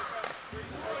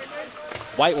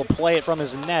 White will play it from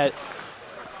his net,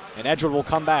 and Edgewood will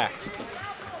come back.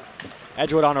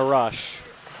 Edgewood on a rush.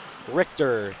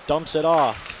 Richter dumps it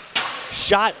off.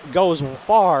 Shot goes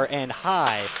far and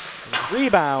high.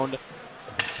 Rebound.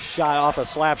 Shot off a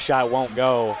slap shot won't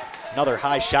go. Another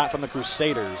high shot from the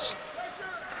Crusaders.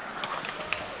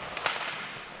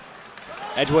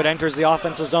 Edgewood enters the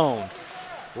offensive zone.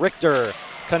 Richter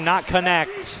cannot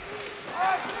connect.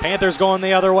 Panthers going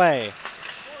the other way.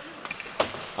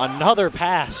 Another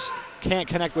pass. Can't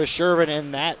connect with Shervin,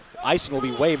 and that icing will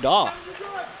be waved off.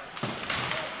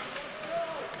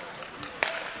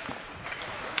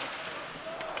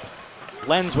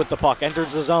 Lenz with the puck,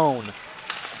 enters the zone.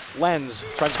 Lenz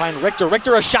tries to find Richter.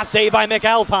 Richter, a shot saved by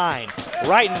McAlpine.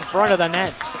 Right in front of the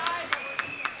net.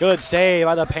 Good save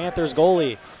by the Panthers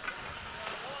goalie.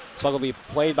 This puck will be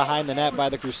played behind the net by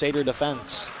the Crusader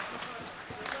defense.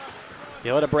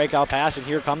 He'll hit a breakout pass, and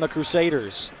here come the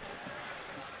Crusaders.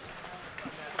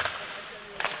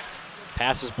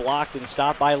 Pass is blocked and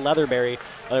stopped by Leatherberry.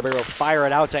 Leatherberry will fire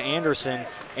it out to Anderson.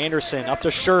 Anderson up to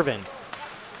Shervin.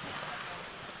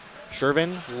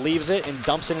 Shervin leaves it and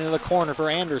dumps it into the corner for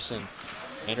Anderson.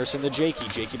 Anderson to Jakey.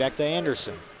 Jakey back to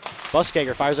Anderson.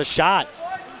 Buskager fires a shot.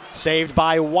 Saved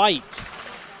by White.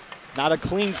 Not a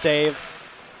clean save.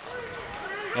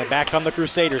 And back come the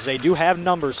Crusaders. They do have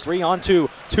numbers. 3-on-2,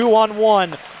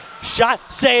 2-on-1.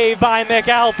 Shot saved by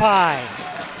McAlpine.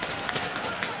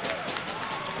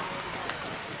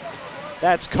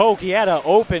 That's Koch. He had an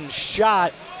open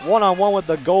shot. 1-on-1 with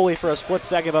the goalie for a split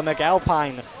second, but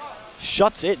McAlpine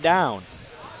shuts it down.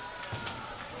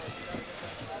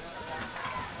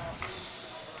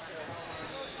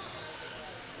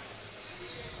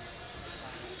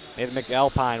 Nathan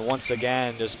McAlpine once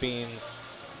again just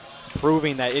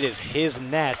proving that it is his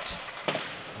net.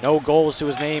 No goals to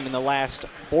his name in the last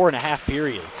 4.5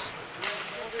 periods.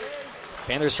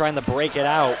 Panthers trying to break it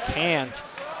out, can't.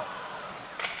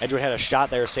 Edgewood had a shot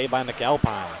there, saved by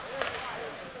McAlpine.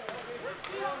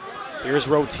 Here's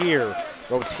Rotier.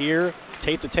 Rotier,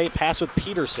 tape-to-tape pass with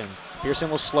Peterson. Peterson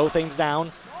will slow things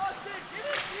down.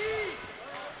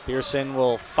 Pearson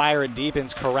will fire it deep and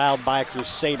it's corralled by a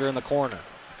Crusader in the corner.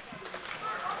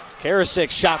 Karasik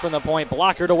shot from the point,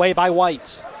 blockered away by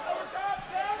White.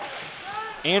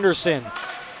 Anderson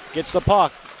gets the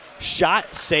puck.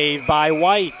 Shot saved by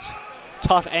White.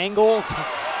 Tough angle.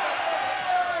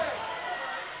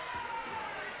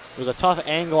 It was a tough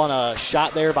angle on a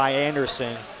shot there by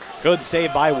Anderson. Good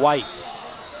save by White.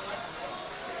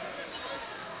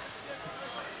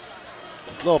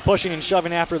 A little pushing and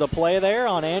shoving after the play there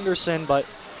on Anderson, but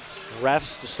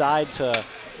refs decide to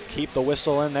keep the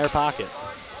whistle in their pocket.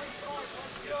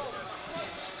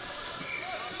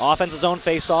 Offensive zone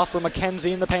face-off for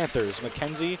McKenzie and the Panthers.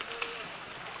 McKenzie.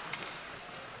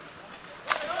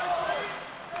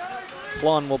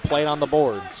 Klun will play it on the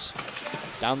boards.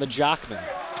 Down to Jockman.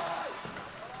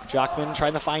 Jockman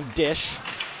trying to find Dish.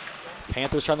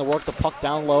 Panthers trying to work the puck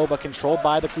down low, but controlled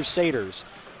by the Crusaders.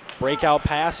 Breakout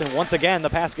pass, and once again, the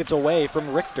pass gets away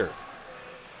from Richter.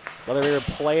 Leatherberry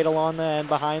played along the end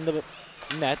behind the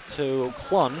net to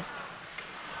Klun.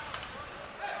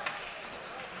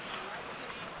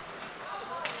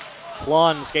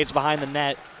 Klun skates behind the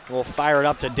net, will fire it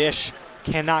up to Dish,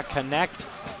 cannot connect.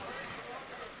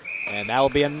 And that will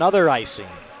be another icing.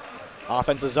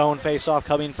 Offensive zone face-off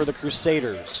coming for the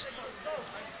Crusaders.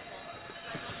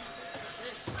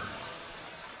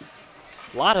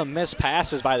 A lot of missed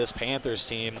passes by this Panthers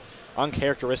team,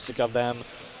 uncharacteristic of them.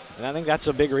 And I think that's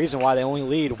a big reason why they only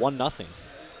lead 1-0.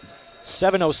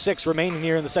 7:06 remaining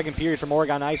here in the second period from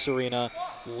Oregon Ice Arena.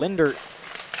 Linder,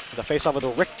 the face-off with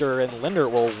Richter, and Linder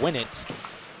will win it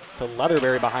to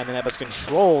Leatherberry behind the net, but it's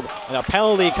controlled. And a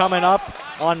penalty coming up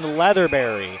on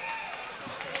Leatherberry.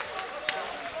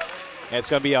 And it's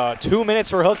going to be 2 minutes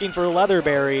for hooking for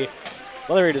Leatherberry.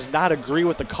 Leatherberry does not agree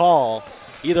with the call.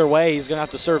 Either way, he's going to have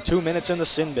to serve 2 minutes in the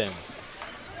sin bin.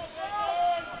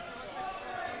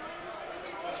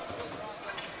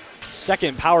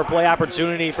 Second power play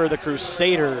opportunity for the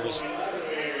Crusaders.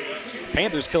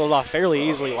 Panthers killed it off fairly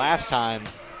easily last time.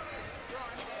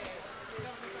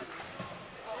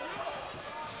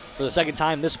 For the second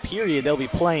time this period, they'll be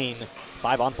playing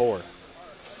 5-on-4.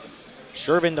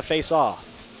 Shervin to face off.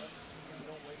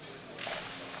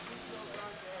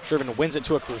 Shervin wins it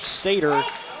to a Crusader.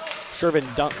 Shervin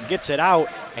gets it out,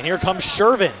 and here comes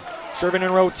Shervin. Shervin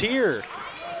and Rotier.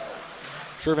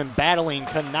 Shervin battling,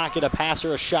 cannot get a pass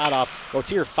or a shot off.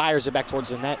 Rotier fires it back towards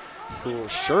the net.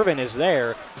 Shervin is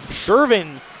there.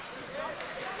 Shervin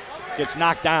gets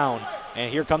knocked down,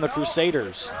 and here come the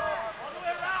Crusaders.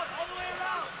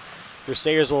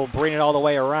 Crusaders will bring it all the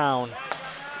way around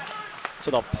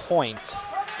to the point.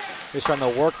 He's trying to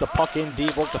work the puck in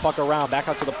deep, work the puck around, back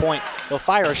out to the point. They'll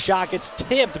fire a shot, gets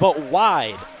tipped, but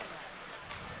wide.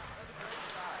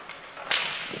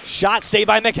 Shot saved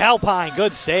by McAlpine.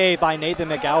 Good save by Nathan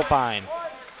McAlpine.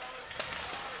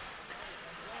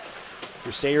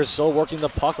 Crusaders still working the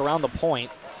puck around the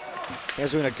point.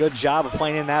 He's doing a good job of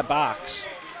playing in that box.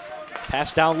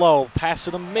 Pass down low, pass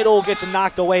to the middle, gets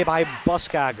knocked away by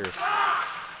Buskager.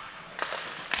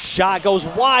 Shot goes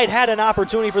wide, had an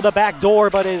opportunity for the back door,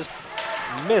 but is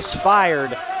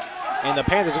misfired. And the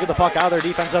Panthers will get the puck out of their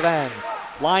defensive end.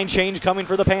 Line change coming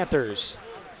for the Panthers.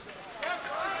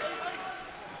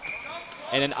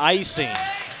 And an icing.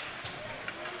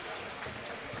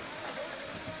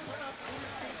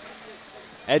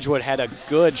 Edgewood had a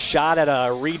good shot at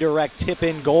a redirect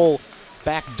tip-in goal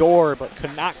back door, but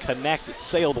could not connect. It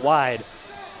sailed wide.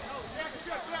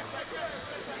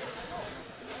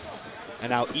 And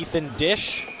now Ethan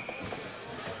Dish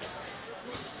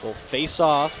will face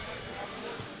off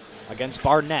against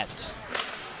Barnett.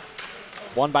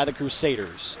 Won by the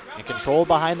Crusaders and controlled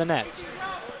behind the net.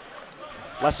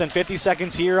 Less than 50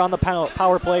 seconds here on the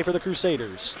power play for the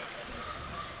Crusaders.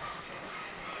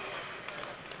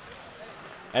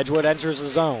 Edgewood enters the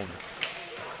zone.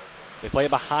 They play it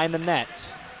behind the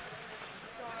net.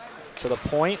 To the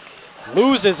point.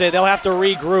 Loses it. They'll have to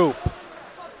regroup.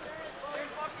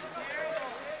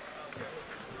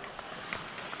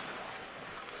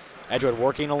 Edgewood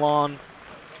working along.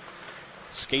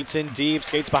 Skates in deep.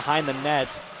 Skates behind the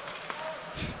net.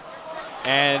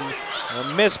 And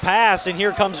a missed pass. And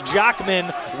here comes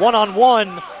Jockman.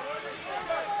 One-on-one.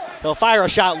 They'll fire a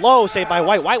shot low. Saved by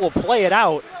White. White will play it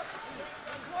out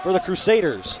for the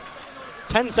Crusaders.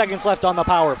 10 seconds left on the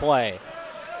power play.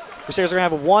 Crusaders are going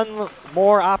to have one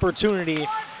more opportunity.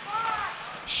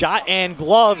 Shot and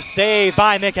glove saved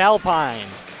by McAlpine.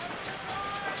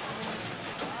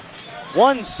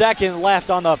 1 second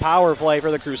left on the power play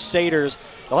for the Crusaders.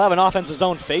 They'll have an offensive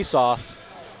zone face-off.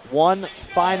 One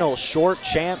final short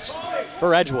chance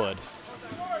for Edgewood.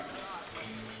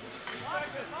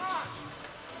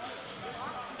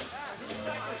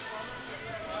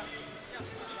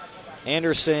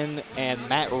 Anderson and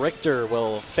Matt Richter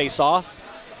will face off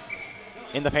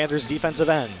in the Panthers' defensive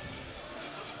end.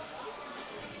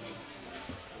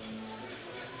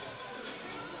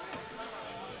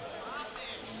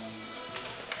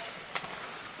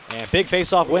 And big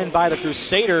face-off win by the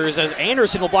Crusaders as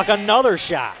Anderson will block another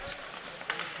shot.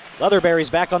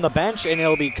 Leatherberry's back on the bench, and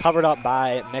it'll be covered up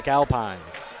by McAlpine.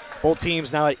 Both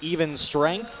teams now at even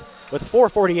strength with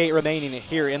 4:48 remaining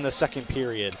here in the second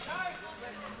period.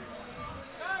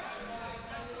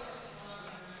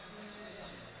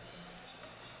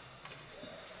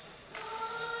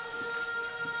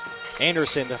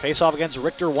 Anderson to face off against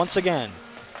Richter once again.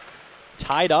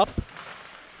 Tied up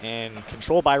and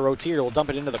controlled by Rotier. Will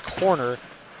dump it into the corner.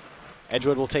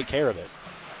 Edgewood will take care of it.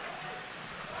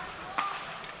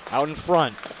 Out in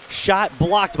front. Shot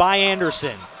blocked by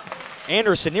Anderson.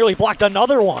 Anderson nearly blocked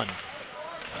another one.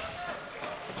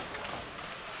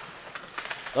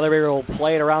 Leatherberry will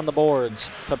play it around the boards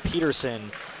to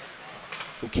Peterson,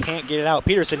 who can't get it out.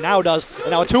 Peterson now does,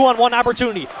 and now a 2-on-1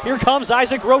 opportunity. Here comes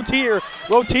Isaac Rotier.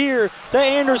 Rotier to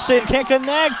Anderson, can't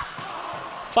connect.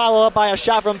 Follow up by a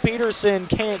shot from Peterson,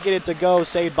 can't get it to go,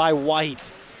 saved by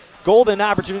White. Golden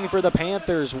opportunity for the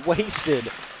Panthers,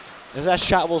 wasted as that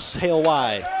shot will sail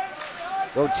wide.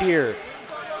 Rotier,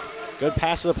 good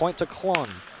pass to the point to Klun.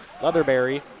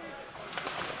 Leatherberry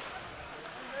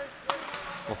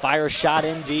will fire a shot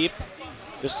in deep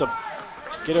just to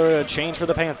get a change for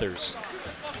the Panthers.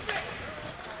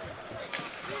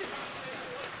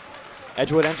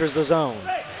 Edgewood enters the zone.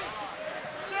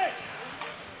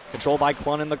 Controlled by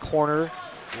Klun in the corner.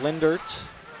 Lindert.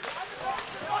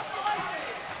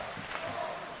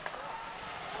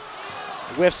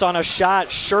 Whiffs on a shot.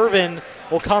 Shervin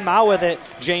will come out with it.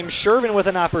 James Shervin with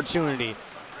an opportunity.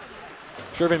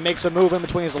 Shervin makes a move in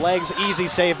between his legs. Easy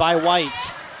save by White.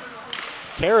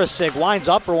 Karasik winds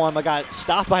up for one, but got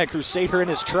stopped by a Crusader in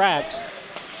his tracks.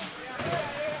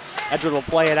 Edgewood will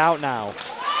play it out now.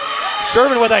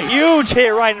 Shervin with a huge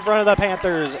hit right in front of the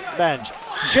Panthers bench.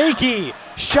 Jakey,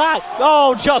 shot,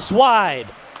 oh, just wide.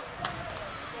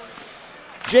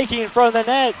 Jakey in front of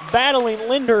the net, battling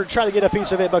Linder, trying to get a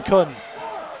piece of it, but couldn't.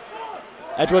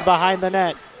 Edgewood behind the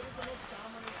net.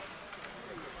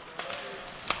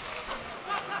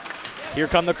 Here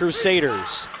come the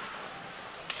Crusaders.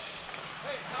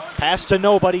 Pass to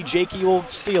nobody, Jakey will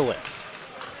steal it.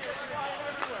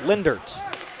 Lindert,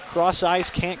 cross ice,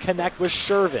 can't connect with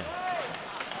Shervin.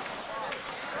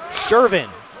 Shervin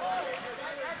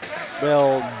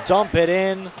will dump it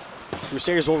in.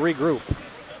 Crusaders will regroup.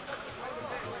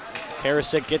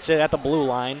 Karasik gets it at the blue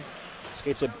line.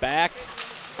 Skates it back.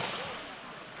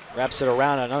 Wraps it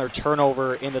around. Another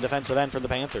turnover in the defensive end for the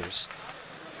Panthers.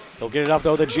 He'll get it up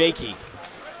though to Jakey.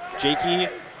 Jakey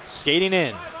skating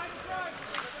in.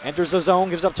 Enters the zone,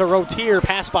 gives up to Rotier.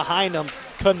 Pass behind him.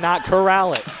 Could not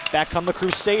corral it. Back come the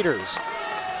Crusaders.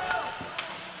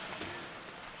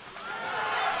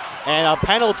 And a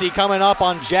penalty coming up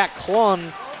on Jack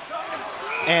Klun.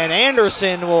 And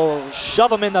Anderson will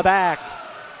shove him in the back.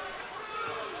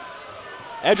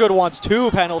 Edgewood wants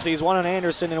 2 penalties, one on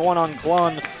Anderson and one on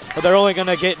Klun, but they're only going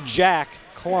to get Jack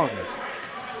Klun.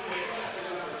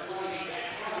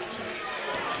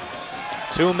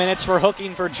 2 minutes for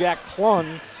hooking for Jack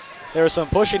Klun. There was some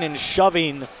pushing and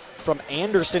shoving from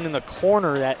Anderson in the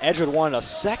corner that Edgewood wanted a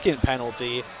second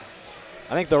penalty.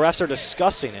 I think the refs are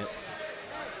discussing it.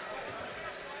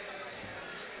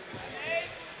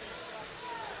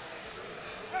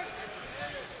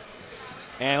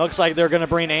 And it looks like they're going to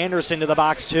bring Anderson to the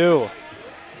box too.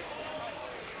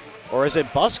 Or is it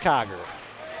Buskogger?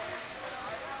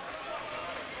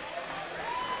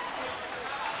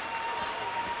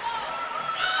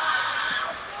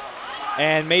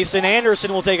 And Mason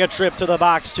Anderson will take a trip to the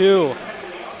box too.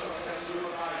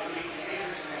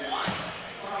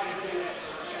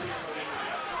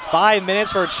 Five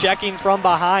minutes for checking from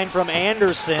behind from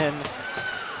Anderson.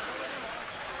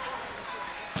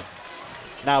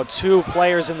 Now 2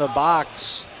 players in the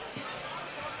box.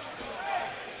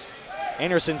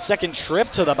 Anderson's second trip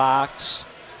to the box.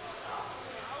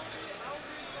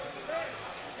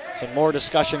 Some more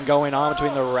discussion going on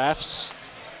between the refs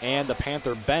and the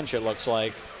Panther bench, it looks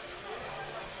like.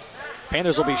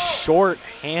 Panthers will be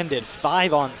short-handed,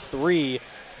 5-on-3.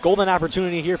 Golden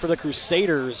opportunity here for the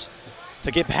Crusaders to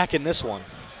get back in this one.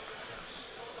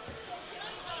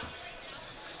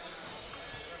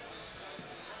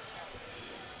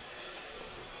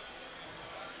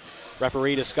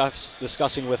 Referee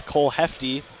discussing with Cole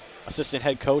Hefty, assistant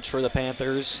head coach for the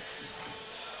Panthers.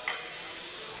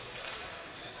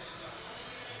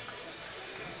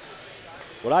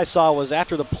 What I saw was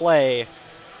after the play,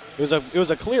 it was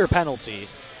a clear penalty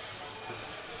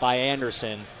by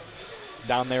Anderson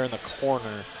down there in the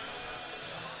corner.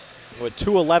 With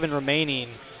 2:11 remaining,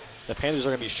 the Panthers are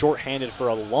going to be shorthanded for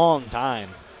a long time.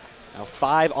 Now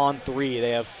 5-on-3.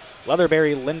 They have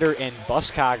Leatherberry, Linder, and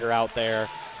Buskogger out there.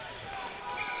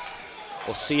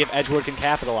 We'll see if Edgewood can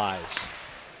capitalize.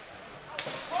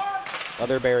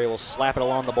 Leatherberry will slap it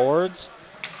along the boards.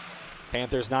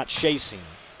 Panthers not chasing.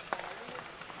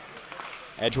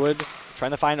 Edgewood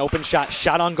trying to find an open shot.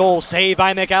 Shot on goal, saved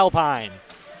by McAlpine.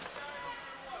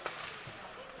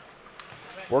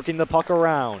 Working the puck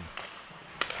around.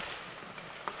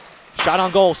 Shot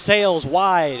on goal, sails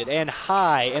wide and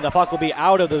high, and the puck will be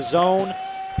out of the zone.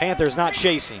 Panthers not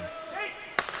chasing.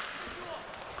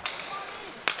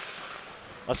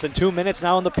 Less than 2 minutes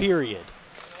now in the period.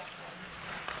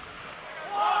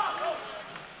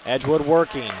 Edgewood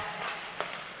working.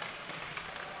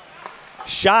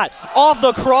 Shot off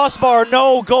the crossbar,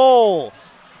 no goal.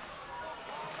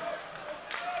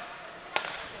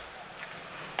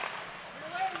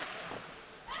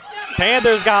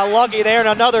 Panthers got lucky there, and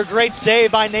another great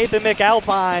save by Nathan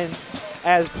McAlpine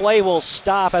as play will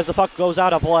stop as the puck goes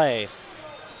out of play.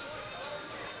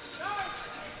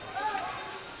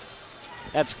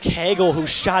 That's Cagle who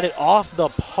shot it off the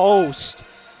post.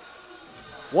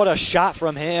 What a shot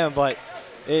from him, but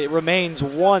it remains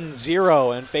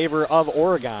 1-0 in favor of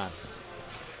Oregon.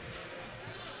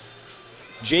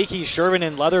 Jakey, Shervin,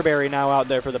 and Leatherberry now out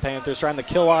there for the Panthers trying to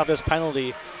kill off this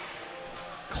penalty.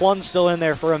 Klun's still in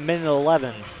there for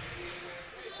 1:11.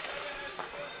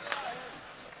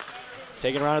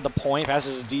 Taking around at the point,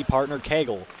 passes his D partner,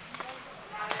 Cagle.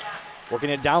 Working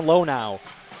it down low now.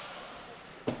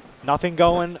 Nothing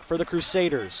going for the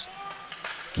Crusaders.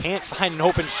 Can't find an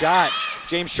open shot.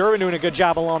 James Shervin doing a good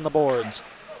job along the boards.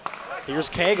 Here's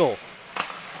Cagle.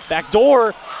 Back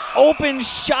door. Open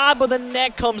shot, but the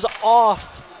net comes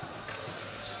off.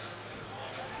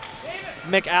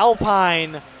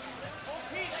 McAlpine,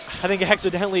 I think,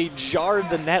 accidentally jarred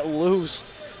the net loose.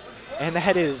 And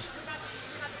that is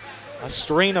a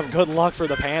strain of good luck for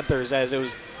the Panthers, as it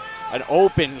was an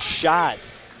open shot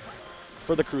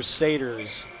for the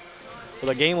Crusaders. But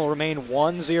the game will remain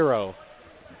 1-0.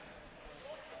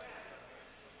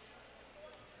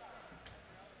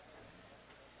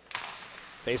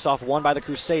 Face-off won by the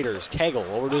Crusaders. Cagle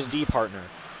over to his D partner.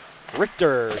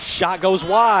 Richter, shot goes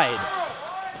wide.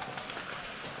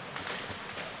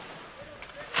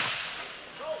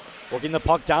 Working the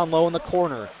puck down low in the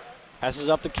corner. Passes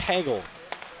up to Cagle.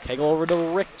 Cagle over to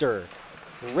Richter.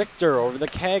 Richter over to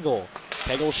Cagle.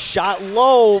 Cagle shot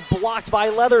low, blocked by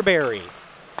Leatherberry.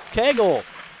 Cagle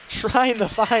trying to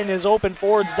find his open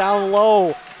forwards down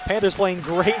low. Panthers playing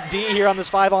great D here on this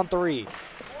 5-on-3.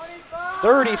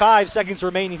 35 seconds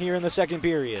remaining here in the second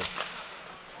period.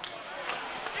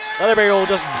 Leatherberry will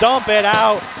just dump it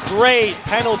out. Great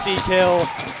penalty kill,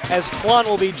 as Klun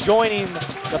will be joining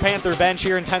the Panther bench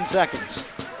here in 10 seconds.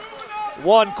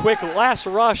 One quick last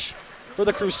rush for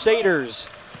the Crusaders.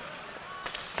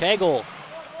 Cagle.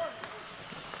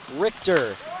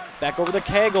 Richter. Back over to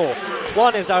Cagle.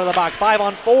 Klun is out of the box.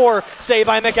 5-on-4. Saved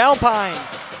by McAlpine.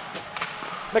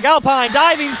 McAlpine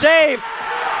diving save.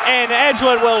 And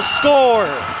Edgewood will score.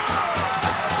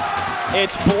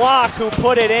 It's Block who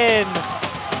put it in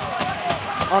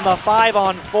on the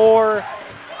 5-on-4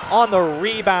 on the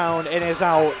rebound, and is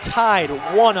now tied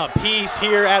 1 apiece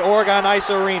here at Oregon Ice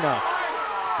Arena.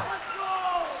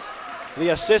 The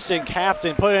assistant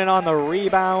captain put it in on the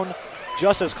rebound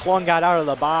just as Klun got out of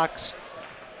the box.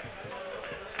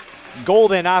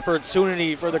 golden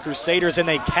opportunity for the Crusaders, and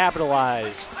they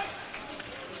capitalize.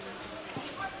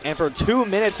 And for 2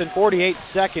 minutes and 48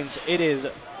 seconds, it is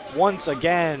once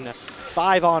again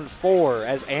 5-on-4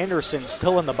 as Anderson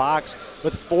still in the box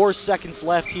with 4 seconds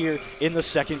left here in the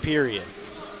second period.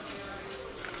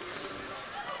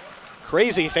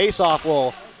 Crazy faceoff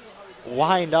will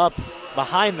wind up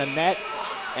behind the net,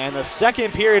 and the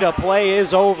second period of play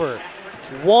is over.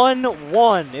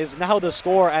 1-1 is now the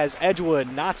score as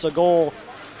Edgewood knots a goal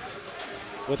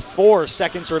with 4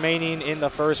 seconds remaining in the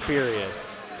first period.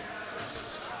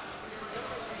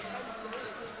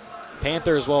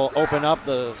 Panthers will open up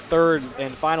the third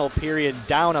and final period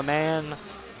down a man.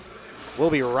 We'll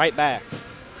be right back.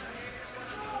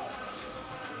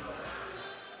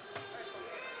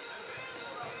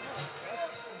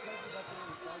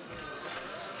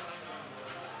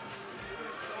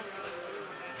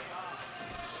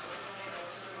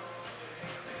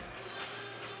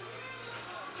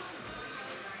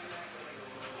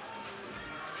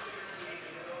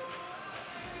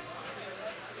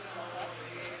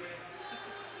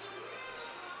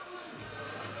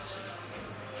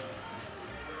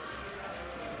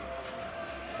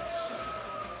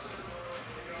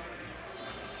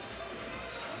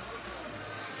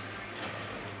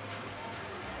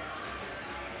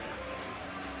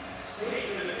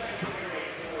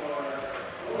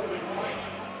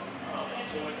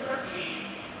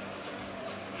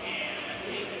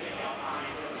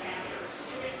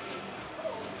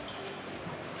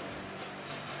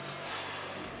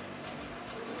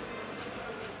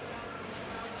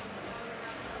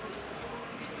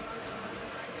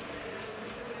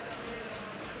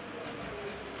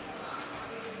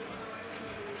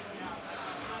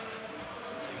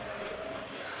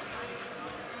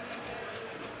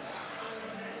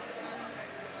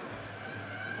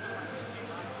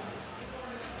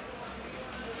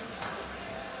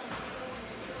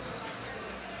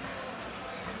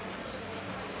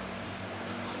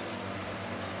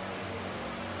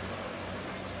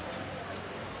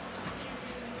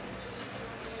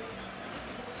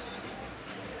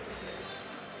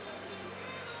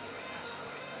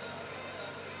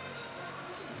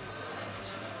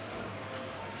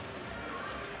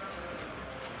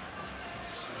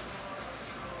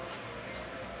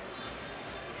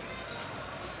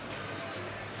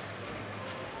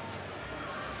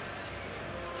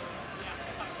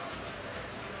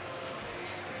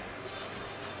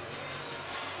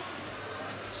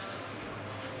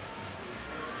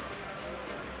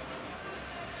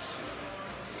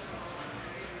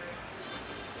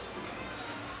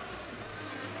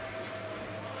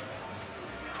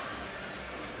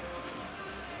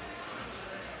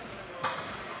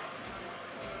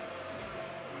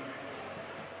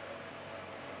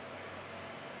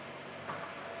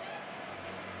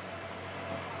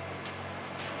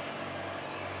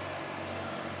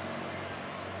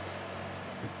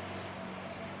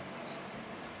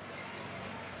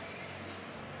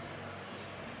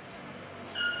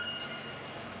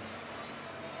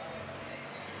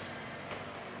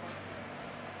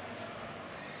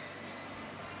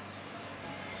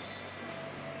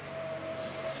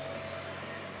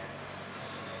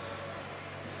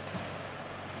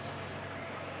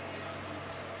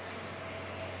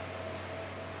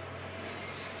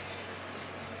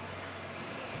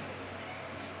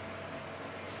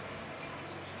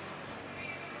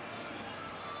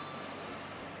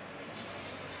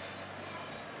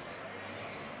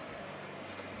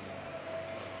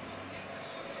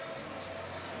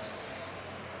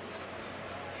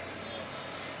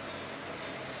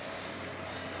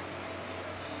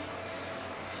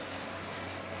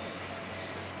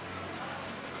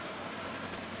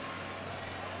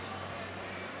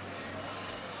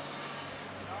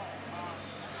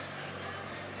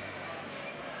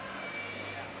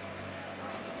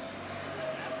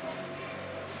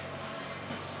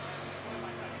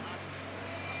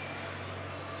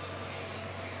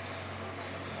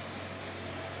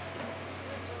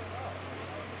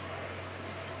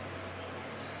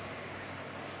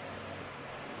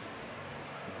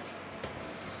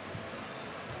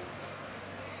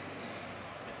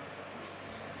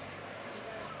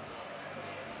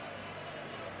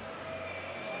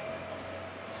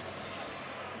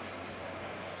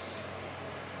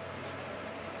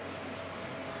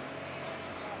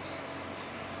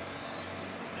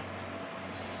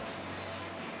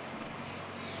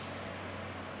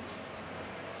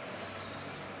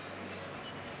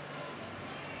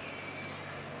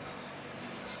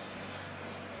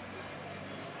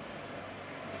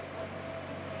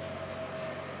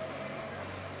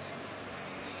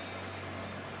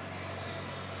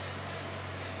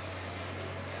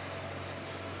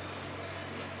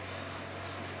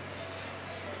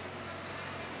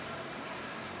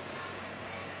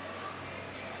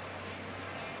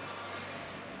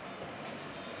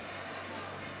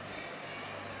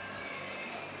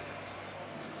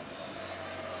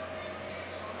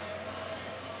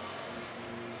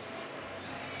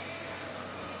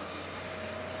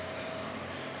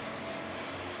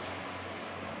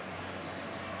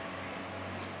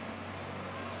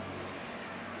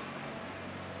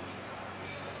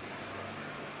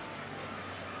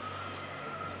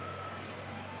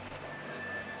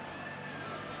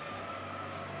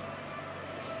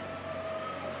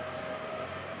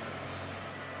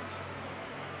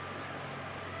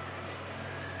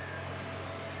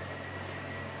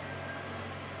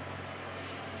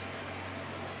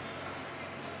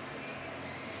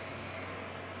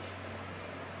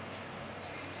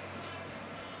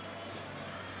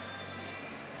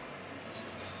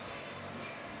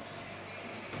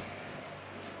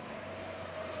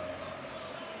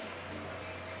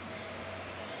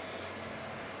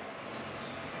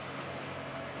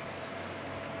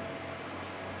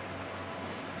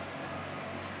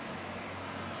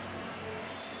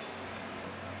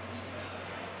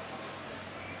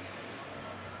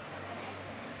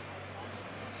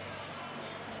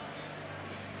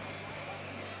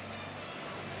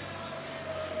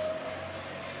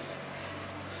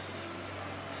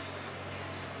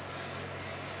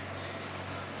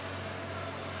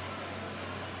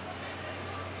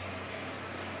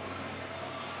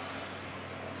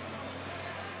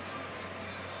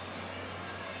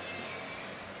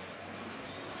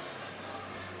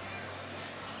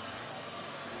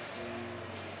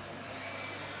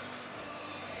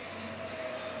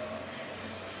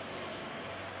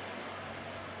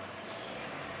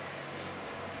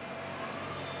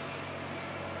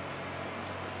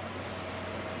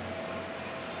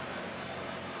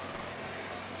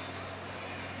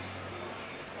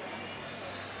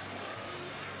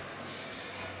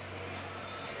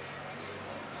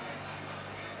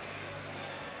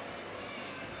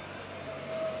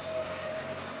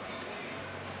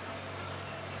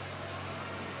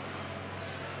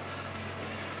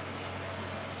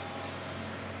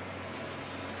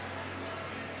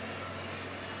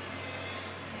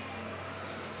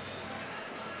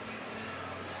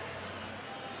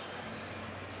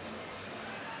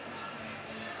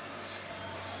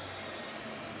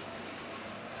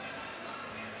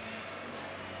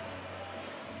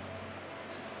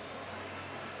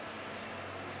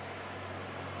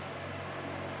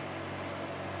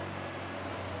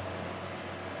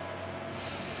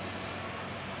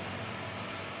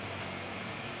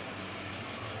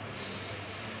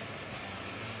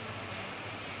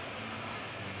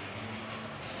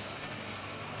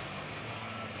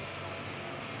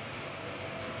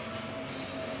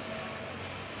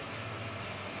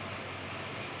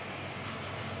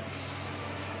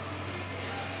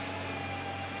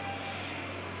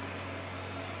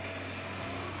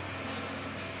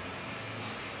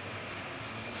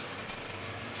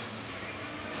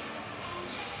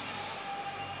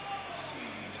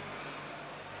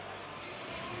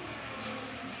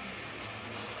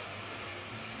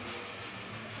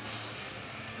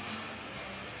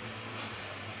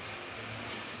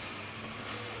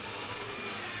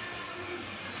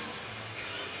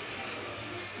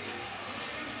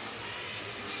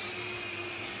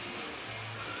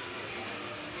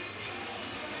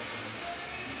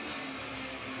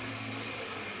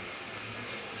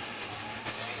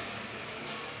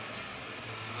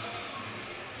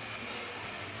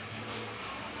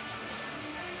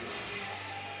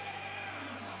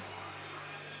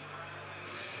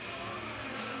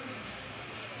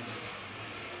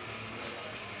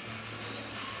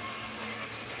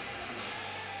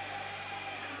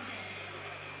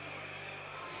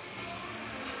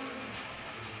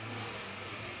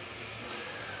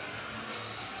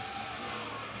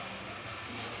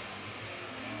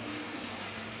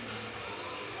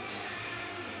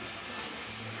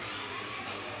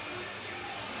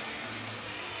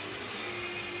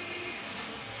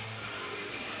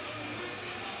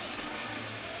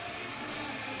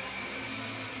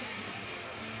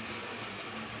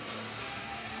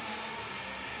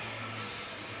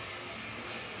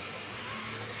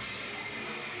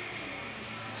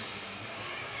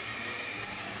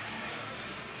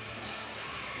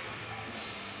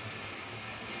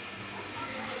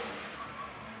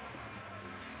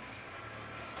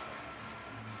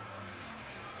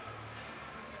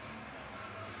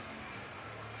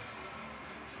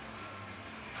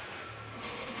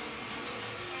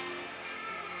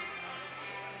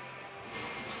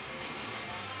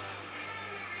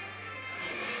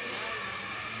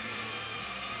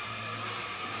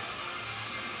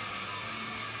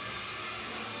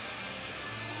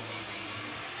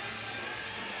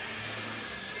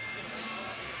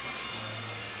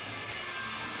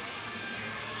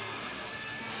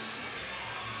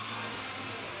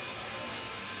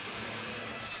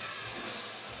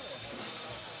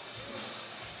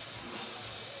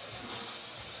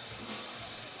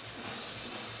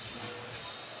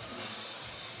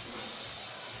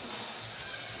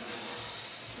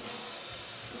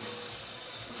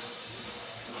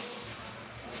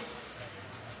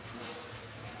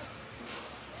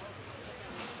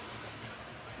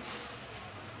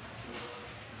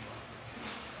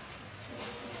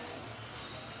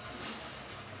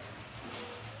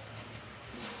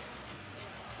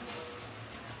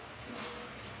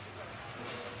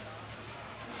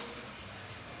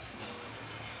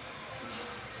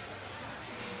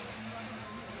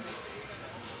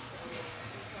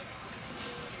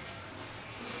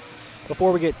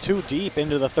 Before we get too deep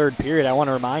into the third period, I want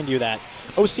to remind you that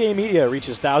OCA Media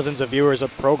reaches thousands of viewers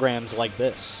with programs like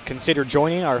this. Consider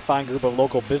joining our fine group of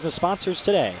local business sponsors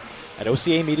today at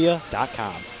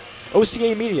ocamedia.com.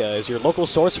 OCA Media is your local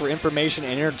source for information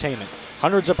and entertainment.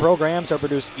 Hundreds of programs are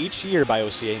produced each year by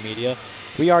OCA Media.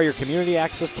 We are your community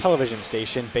access television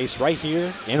station based right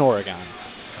here in Oregon.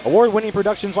 Award-winning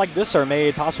productions like this are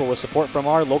made possible with support from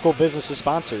our local businesses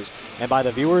sponsors and by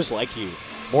the viewers like you.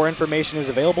 More information is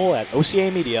available at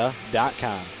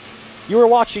ocamedia.com. You are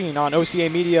watching on OCA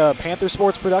Media Panther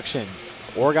Sports Production,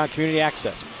 Oregon Community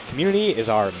Access. Community is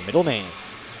our middle name.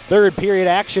 Third period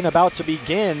action about to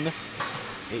begin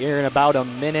here in about a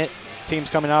minute. Teams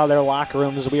coming out of their locker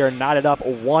rooms. We are knotted up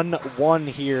 1-1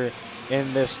 here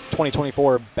in this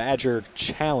 2024 Badger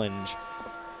Challenge.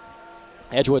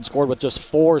 Edgewood scored with just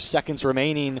 4 seconds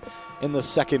remaining in the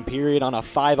second period on a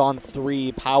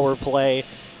 5-on-3 power play.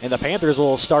 And the Panthers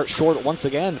will start short once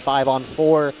again,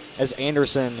 5-on-4, as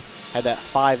Anderson had that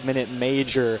 5-minute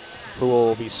major, who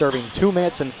will be serving 2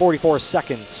 minutes and 44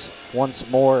 seconds once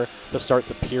more to start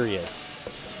the period.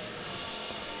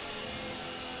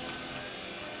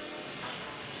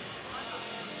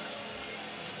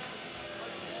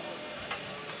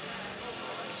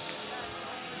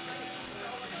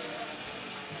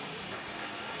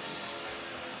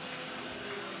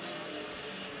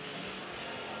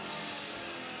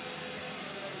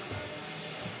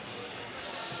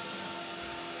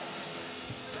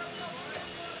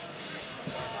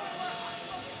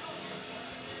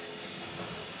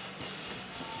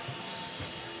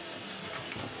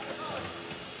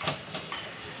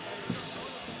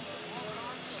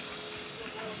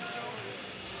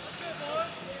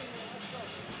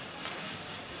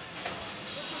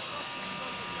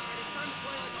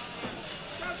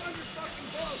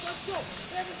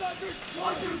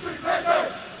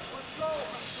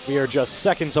 We are just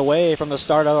seconds away from the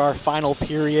start of our final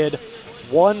period.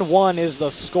 1-1 is the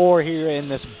score here in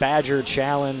this Badger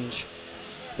Challenge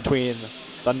between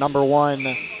the number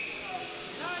 1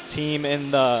 team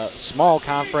in the small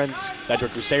conference,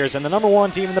 Edgewood Crusaders, and the number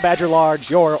 1 team in the Badger Large,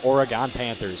 your Oregon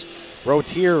Panthers.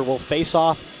 Rotier will face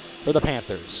off for the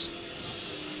Panthers.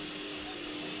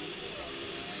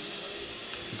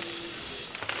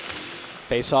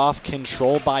 Face off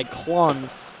controlled by Klun.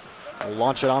 We'll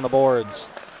launch it on the boards.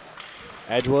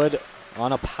 Edgewood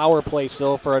on a power play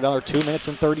still for another 2 minutes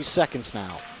and 30 seconds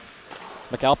now.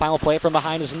 McAlpine will play it from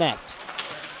behind his net.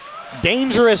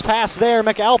 Dangerous pass there.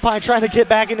 McAlpine trying to get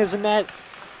back in his net.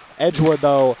 Edgewood,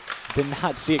 though, did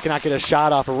not see it, cannot get a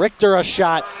shot off. Richter a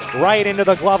shot right into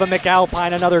the glove of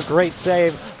McAlpine. Another great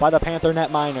save by the Panther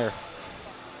netminder.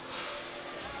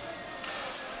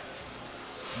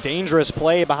 Dangerous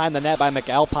play behind the net by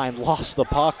McAlpine. Lost the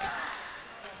puck,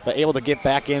 but able to get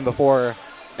back in before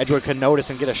Edgewood could notice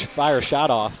and get a fire shot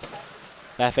off.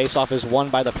 That faceoff is won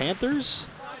by the Panthers,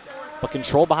 but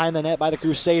controlled behind the net by the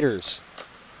Crusaders.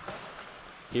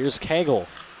 Here's Cagle.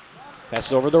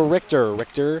 Passes over to Richter.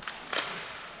 Richter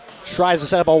tries to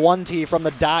set up a 1-T from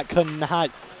the dot, could not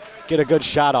get a good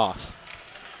shot off.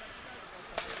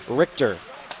 Richter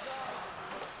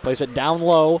plays it down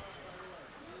low.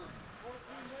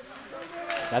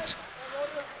 That's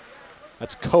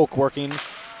Koch working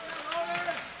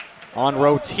on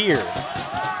Rotier.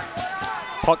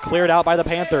 Puck cleared out by the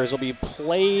Panthers. Will be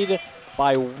played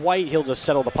by White. He'll just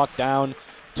settle the puck down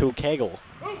to Cagle.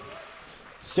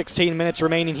 16 minutes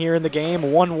remaining here in the game.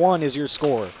 1-1 is your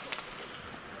score.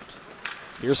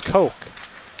 Here's Koch.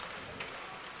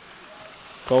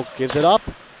 Koch gives it up.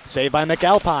 Saved by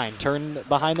McAlpine. Turned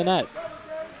behind the net.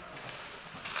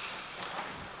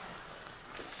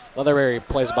 Leatherberry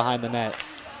plays behind the net.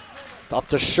 Up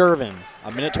to Shervin.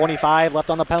 1:25 left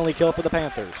on the penalty kill for the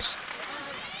Panthers.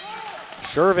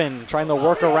 Shervin trying to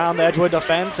work around the Edgewood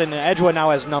defense, and Edgewood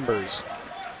now has numbers.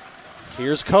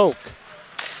 Here's Koch.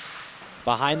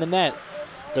 Behind the net.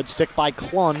 Good stick by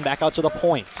Klun. Back out to the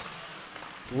point.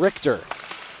 Richter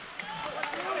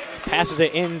passes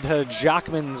it into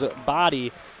Jockman's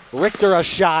body. Richter a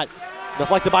shot.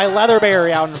 Deflected by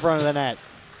Leatherberry out in front of the net.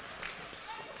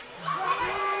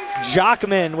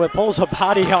 Jockman pulls a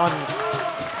body on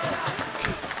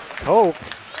Koch,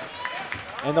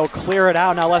 and they'll clear it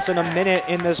out now. Less than a minute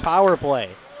in this power play.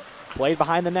 Played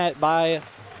behind the net by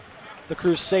the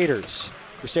Crusaders.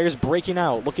 Crusaders breaking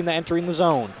out, looking to enter in the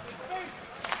zone.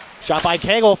 Shot by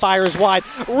Cagle, fires wide.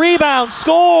 Rebound,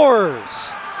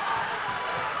 scores!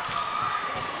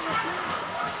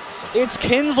 It's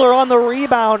Kinsler on the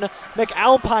rebound.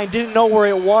 McAlpine didn't know where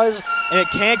it was, and it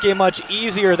can't get much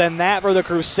easier than that for the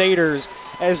Crusaders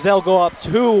as they'll go up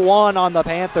 2-1 on the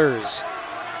Panthers.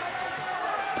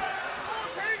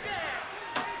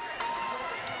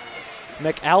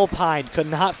 McAlpine could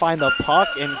not find the puck,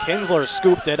 and Kinsler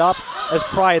scooped it up. That's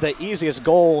probably the easiest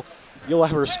goal you'll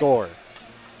ever score.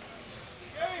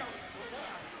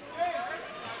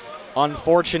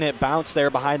 Unfortunate bounce there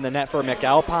behind the net for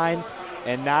McAlpine,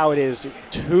 and now it is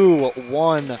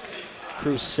 2-1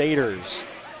 Crusaders.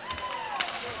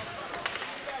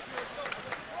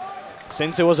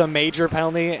 Since it was a major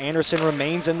penalty, Anderson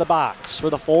remains in the box for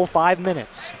the full 5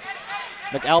 minutes.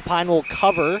 McAlpine will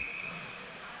cover.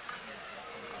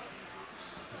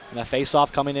 And a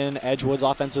face-off coming in Edgewood's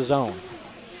offensive zone.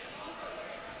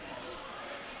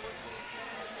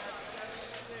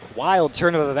 Wild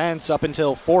turn of events up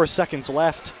until 4 seconds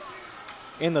left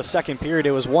in the second period.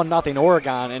 It was 1-0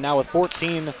 Oregon, and now with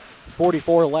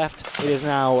 14:44 left, it is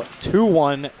now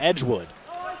 2-1 Edgewood.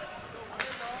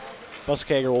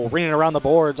 Buskager will ring it around the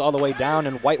boards all the way down,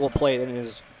 and White will play it, and it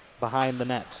is behind the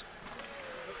net.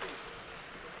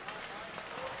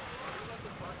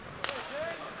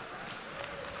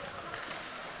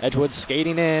 Edgewood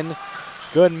skating in.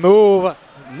 Good move.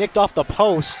 Nicked off the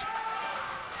post.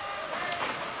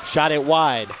 Shot it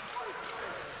wide.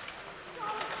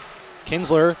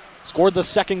 Kinsler scored the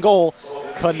second goal.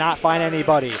 Could not find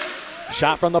anybody.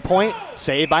 Shot from the point.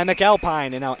 Saved by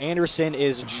McAlpine. And now Anderson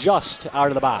is just out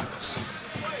of the box.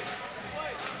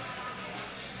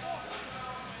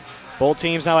 Both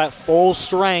teams now at full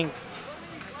strength.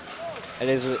 It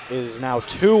is now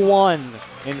 2-1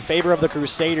 in favor of the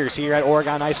Crusaders here at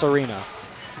Oregon Ice Arena.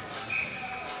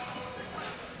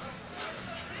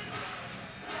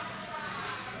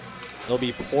 It'll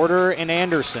be Porter and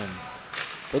Anderson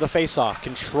for the faceoff.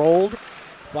 Controlled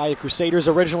by the Crusaders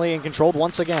originally and controlled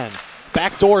once again.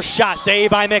 Backdoor shot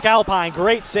saved by McAlpine.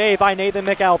 Great save by Nathan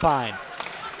McAlpine.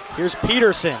 Here's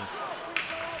Peterson.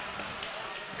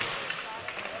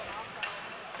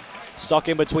 Stuck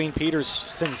in between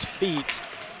Peterson's feet.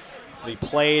 Be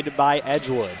played by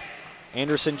Edgewood.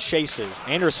 Anderson chases.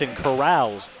 Anderson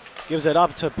corrals. Gives it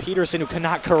up to Peterson, who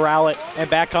cannot corral it. And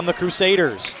back come the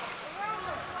Crusaders.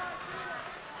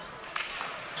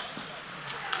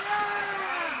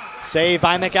 Saved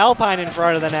by McAlpine in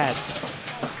front of the net.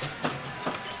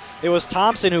 It was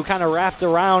Thompson who kind of wrapped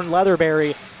around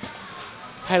Leatherberry.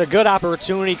 Had a good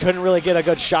opportunity, couldn't really get a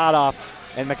good shot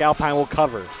off, and McAlpine will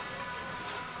cover.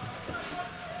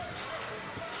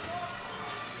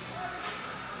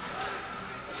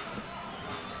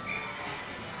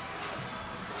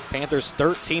 Panthers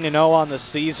 13-0 on the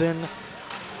season.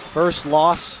 First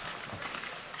loss.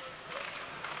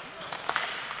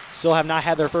 Still have not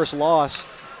had their first loss.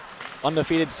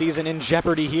 Undefeated season in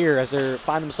jeopardy here as they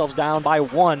find themselves down by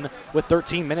 1 with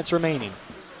 13 minutes remaining.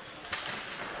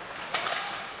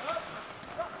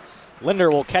 Linder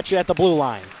will catch it at the blue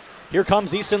line. Here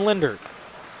comes Easton Linder.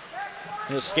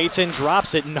 Skates in,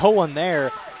 drops it, no one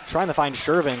there. Trying to find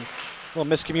Sherving. A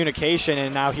little miscommunication,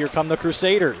 and now here come the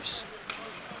Crusaders.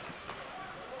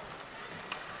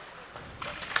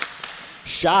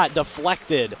 Shot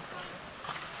deflected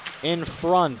in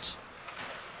front.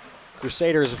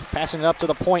 Crusaders passing it up to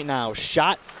the point now.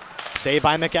 Shot saved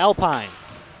by McAlpine.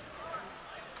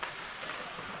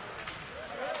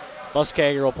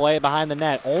 Buskager will play it behind the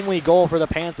net. Only goal for the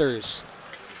Panthers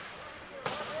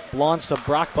belongs to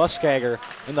Brock Buskager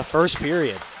in the first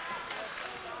period.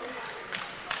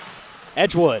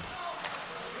 Edgewood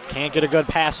can't get a good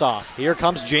pass off. Here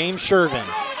comes James Shervin.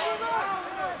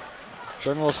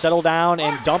 Shervin will settle down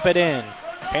and dump it in.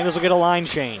 Panthers will get a line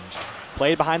change.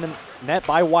 Played behind the net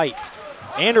by White.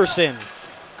 Anderson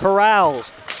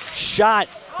corrals. Shot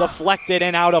deflected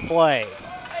and out of play.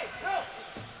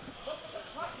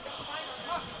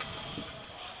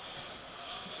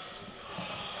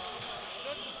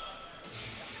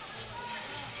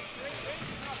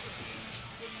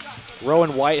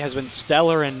 Rowan White has been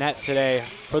stellar in net today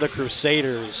for the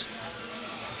Crusaders.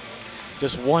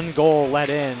 Just one goal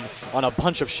let in on a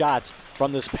bunch of shots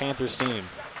from this Panthers team.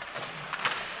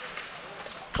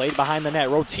 Played behind the net.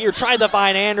 Rotier tried to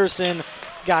find Anderson.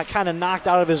 Got kind of knocked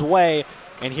out of his way.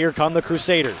 And here come the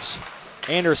Crusaders.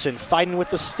 Anderson fighting with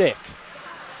the stick.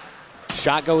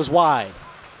 Shot goes wide.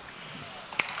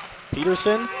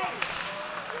 Peterson.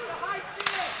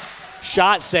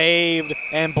 Shot saved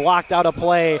and blocked out of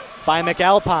play by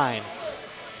McAlpine.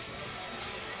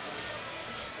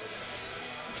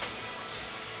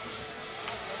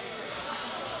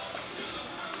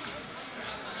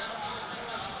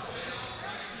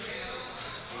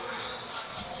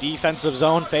 Defensive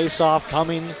zone face-off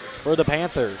coming for the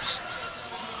Panthers.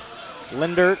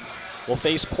 Linder will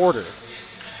face Porter.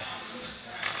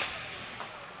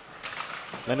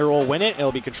 Linder will win it.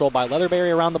 It'll be controlled by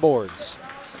Leatherberry around the boards.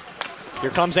 Here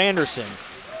comes Anderson.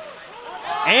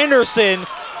 Anderson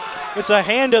It's a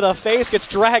hand to the face, gets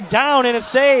dragged down, and it's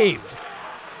saved.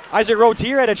 Isaac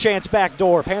Rotier had a chance back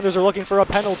door. Panthers are looking for a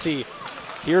penalty.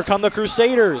 Here come the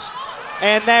Crusaders.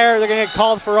 And they're going to get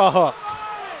called for a hook.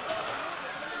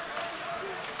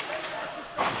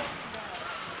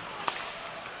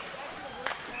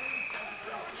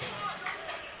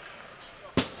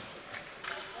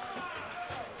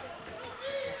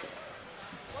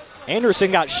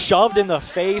 Anderson got shoved in the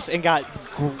face and got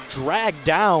dragged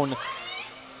down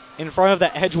in front of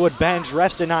the Edgewood bench.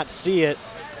 Refs did not see it,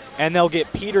 and they'll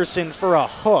get Peterson for a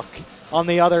hook on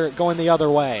the other, going the other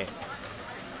way.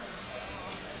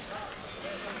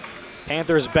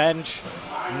 Panthers bench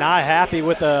not happy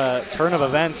with the turn of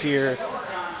events here.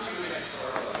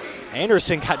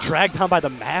 Anderson got dragged down by the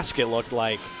mask, it looked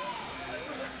like.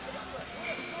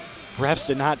 Refs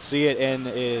did not see it, and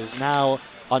is now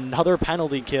another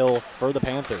penalty kill for the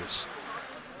Panthers.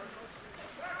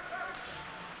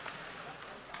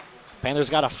 Panthers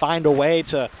got to find a way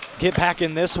to get back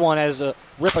in this one as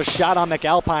rip a shot on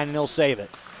McAlpine, and he'll save it.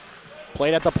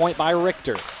 Played at the point by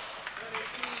Richter.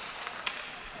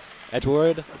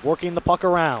 Edgewood working the puck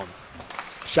around.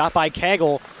 Shot by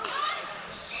Kegel.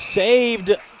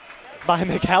 Saved by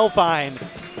McAlpine.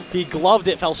 He gloved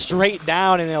it, fell straight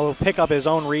down, and he'll pick up his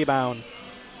own rebound.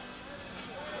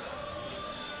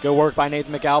 Good work by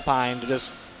Nathan McAlpine to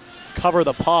just cover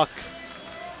the puck.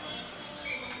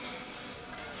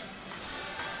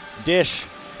 Dish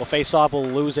will face off, will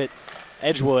lose it.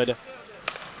 Edgewood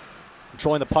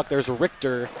controlling the puck. There's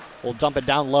Richter. Will dump it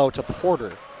down low to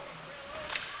Porter.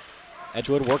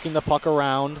 Edgewood working the puck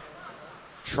around,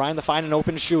 trying to find an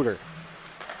open shooter.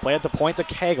 Play at the point to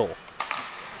Kegel.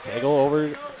 Kegel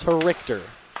over to Richter.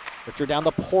 Richter down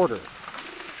to Porter.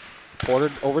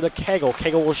 Porter over to Kegel.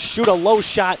 Kegel will shoot a low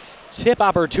shot. Tip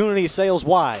opportunity, sails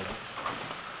wide.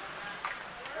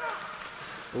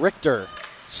 Richter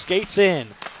skates in.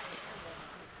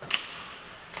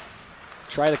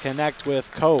 Try to connect with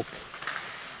Koch.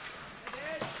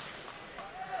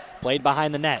 Played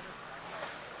behind the net.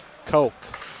 Koch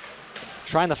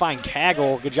trying to find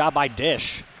Kegel. Good job by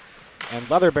Dish. And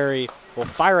Leatherberry will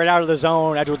fire it out of the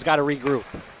zone. Edgewood's got to regroup.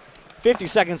 50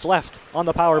 seconds left on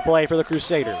the power play for the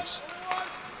Crusaders.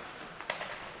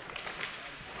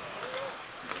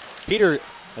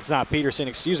 That's not Peterson,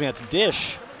 excuse me, that's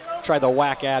Dish. Tried to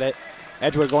whack at it.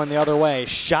 Edgewood going the other way.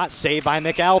 Shot saved by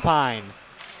McAlpine.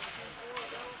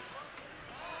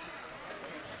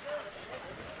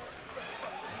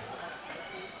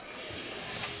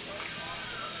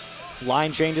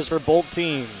 Line changes for both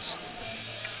teams.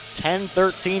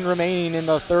 10-13 remaining in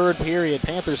the third period.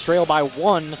 Panthers trail by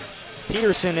 1.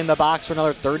 Peterson in the box for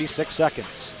another 36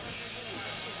 seconds.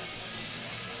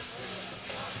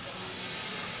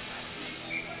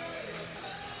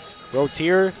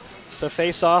 Rotier to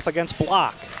face off against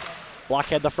Block. Block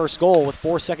had the first goal with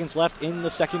 4 seconds left in the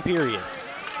second period.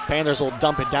 Panthers will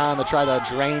dump it down to try to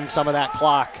drain some of that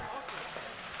clock.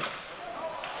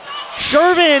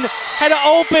 Shervin had an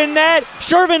open net.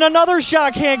 Shervin, another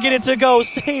shot, can't get it to go.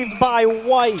 Saved by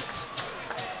White.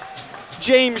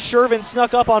 James Shervin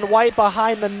snuck up on White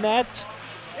behind the net.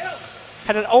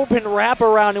 Had an open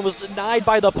wraparound and was denied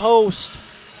by the post.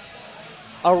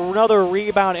 Another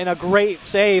rebound and a great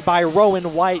save by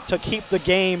Rowan White to keep the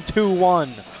game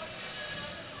 2-1.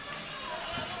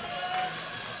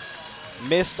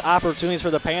 Missed opportunities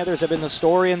for the Panthers have been the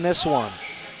story in this one.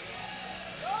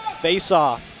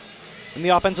 Face-off in the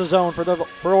offensive zone for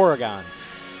Oregon.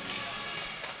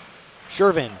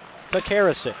 Shervin to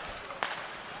Karasik.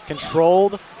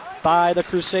 Controlled by the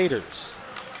Crusaders.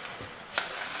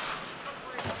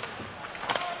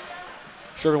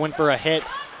 Shervin went for a hit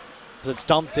as it's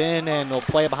dumped in, and will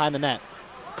play it behind the net.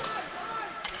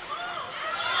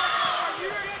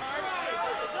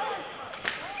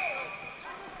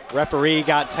 Referee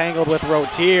got tangled with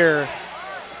Rotier.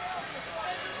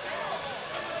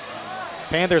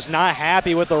 Panthers not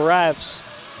happy with the refs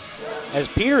as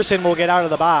Peterson will get out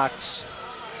of the box.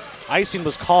 Icing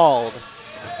was called.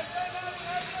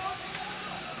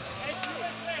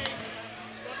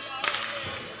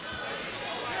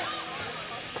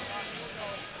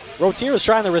 Rotier was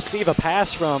trying to receive a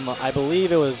pass from, I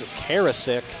believe it was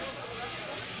Karasik,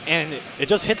 and it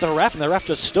just hit the ref, and the ref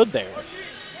just stood there.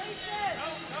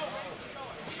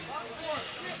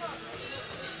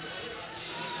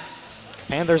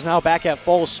 Panthers now back at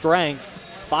full strength,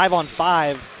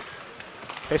 5-on-5.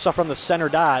 Face off from the center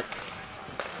dot.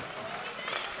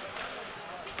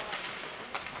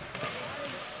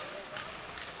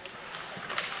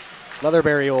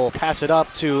 Leatherberry will pass it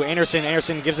up to Anderson.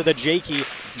 Anderson gives it to Jakey.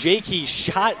 Jakey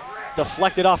shot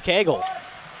deflected off Kegel.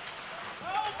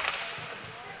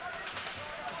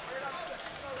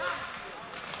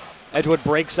 Edgewood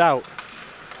breaks out.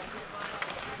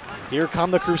 Here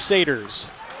come the Crusaders.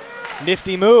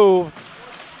 Nifty move.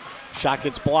 Shot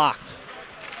gets blocked.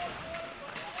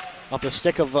 Off the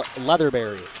stick of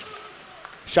Leatherberry.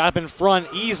 Shot up in front,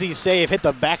 easy save, hit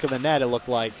the back of the net, it looked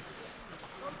like.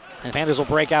 And the Panthers will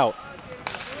break out.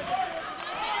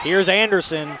 Here's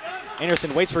Anderson.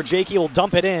 Anderson waits for Jakey, will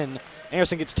dump it in.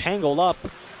 Anderson gets tangled up.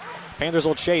 Panthers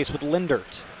will chase with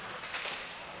Lindert.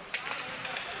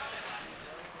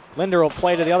 Linder will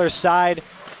play to the other side.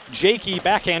 Jakey,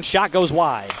 backhand shot goes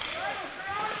wide.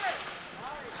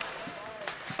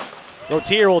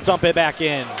 Rotier will dump it back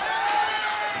in.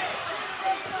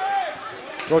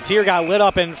 Rotier got lit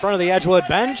up in front of the Edgewood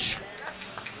bench.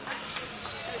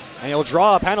 And he'll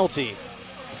draw a penalty.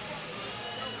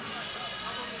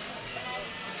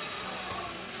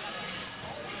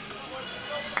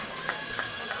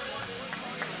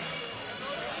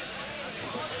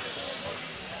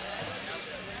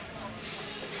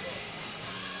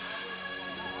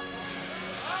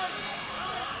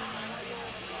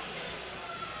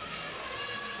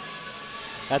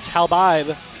 That's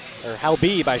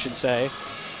Halbeeb, I should say,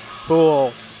 who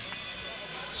will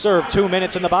serve 2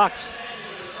 minutes in the box.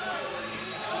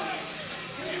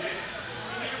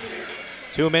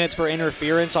 2 minutes for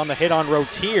interference on the hit on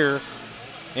Rotier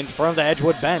in front of the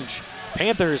Edgewood bench.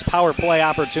 Panthers power play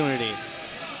opportunity.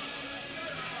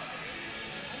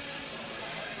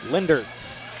 Lindert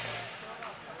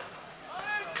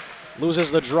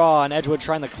loses the draw, and Edgewood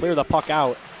trying to clear the puck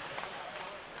out.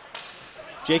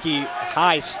 Jakey,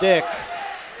 high stick.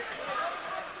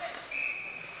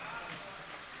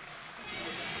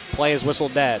 Play is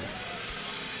whistled dead.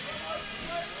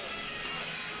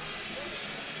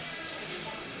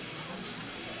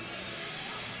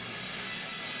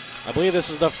 I believe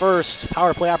this is the first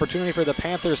power play opportunity for the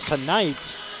Panthers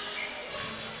tonight.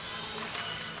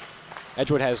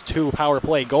 Edgewood has 2 power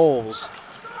play goals.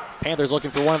 Panthers looking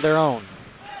for one of their own.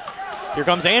 Here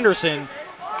comes Anderson.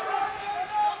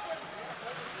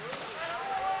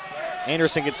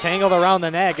 Anderson gets tangled around the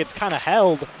net, gets kind of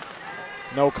held.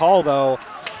 No call, though,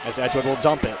 as Edgewood will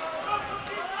dump it.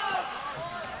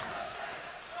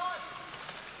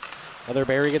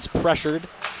 Leatherberry gets pressured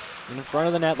in front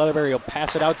of the net. Leatherberry will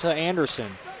pass it out to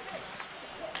Anderson.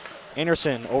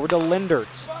 Anderson over to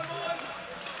Lindert.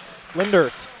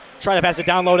 Lindert try to pass it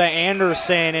down low to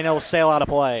Anderson, and it'll sail out of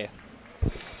play.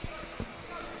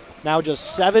 Now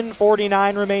just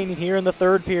 7:49 remaining here in the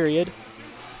third period.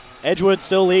 Edgewood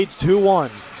still leads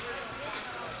 2-1.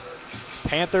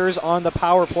 Panthers on the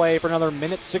power play for another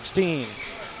minute 16.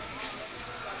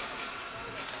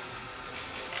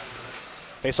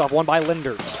 Face-off won by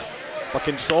Lindert, but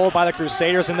controlled by the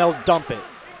Crusaders, and they'll dump it.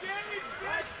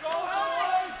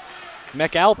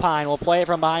 McAlpine will play it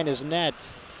from behind his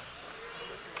net.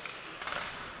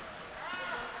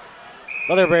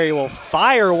 Leatherberry will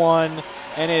fire one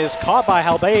and is caught by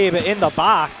Halbeeb in the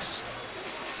box.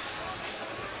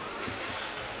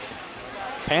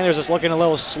 Panthers just looking a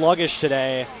little sluggish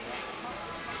today.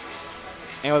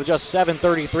 And with just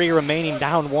 7:33 remaining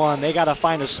down 1, they got to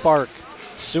find a spark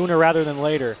sooner rather than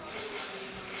later.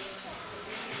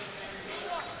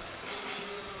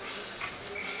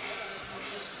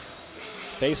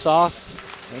 Face off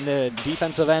in the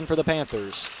defensive end for the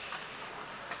Panthers.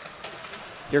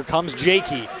 Here comes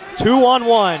Jakey.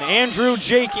 2-on-1. Andrew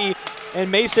Jakey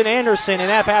and Mason Anderson, and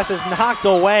that pass is knocked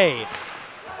away.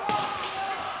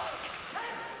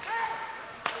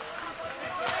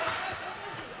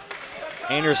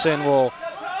 Anderson will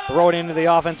throw it into the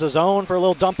offensive zone for a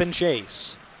little dump and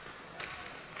chase.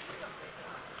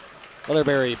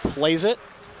 Leatherberry plays it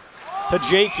to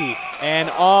Jakey, and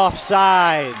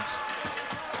offsides.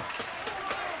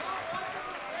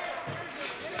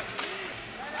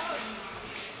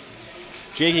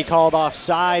 Jakey called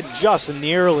offsides just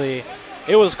nearly.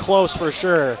 It was close for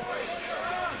sure.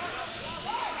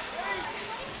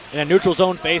 In a neutral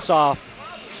zone face-off.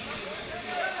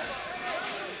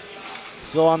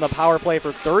 Still on the power play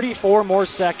for 34 more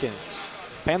seconds.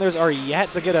 Panthers are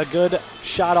yet to get a good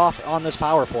shot off on this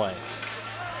power play.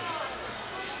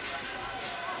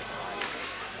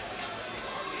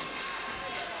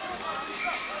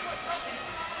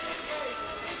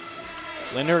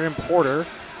 Leonard and Porter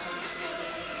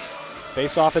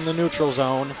face off in the neutral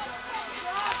zone.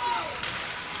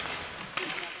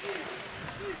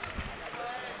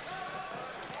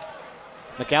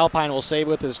 McAlpine will save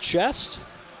with his chest.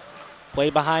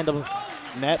 Played behind the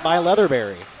net by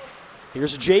Leatherberry.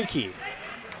 Here's Jakey.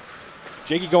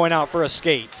 Jakey going out for a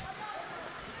skate.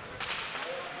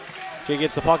 Jakey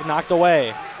gets the puck knocked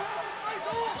away.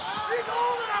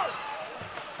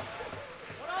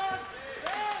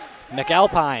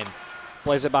 McAlpine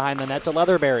Plays it behind the net to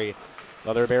Leatherberry.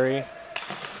 Leatherberry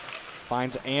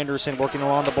finds Anderson working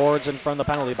along the boards in front of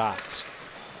the penalty box.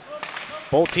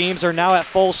 Both teams are now at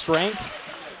full strength.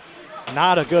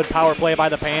 Not a good power play by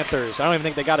the Panthers. I don't even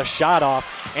think they got a shot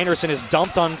off. Anderson is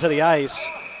dumped onto the ice.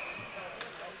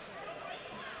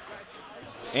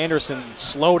 Anderson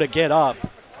slow to get up.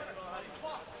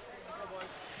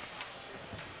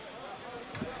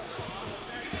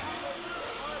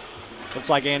 Looks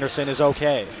like Anderson is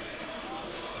okay.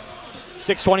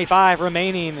 6:25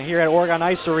 remaining here at Oregon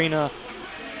Ice Arena.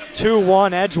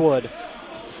 2-1 Edgewood.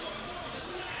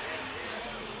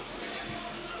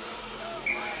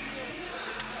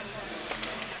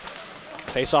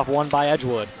 Face-off won by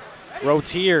Edgewood.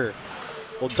 Rotier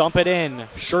will dump it in.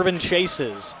 Shervin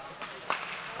chases.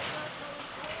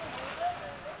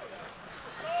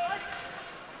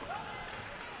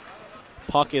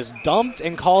 Puck is dumped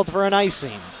and called for an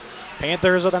icing.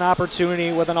 Panthers with an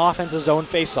opportunity with an offensive zone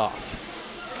face-off.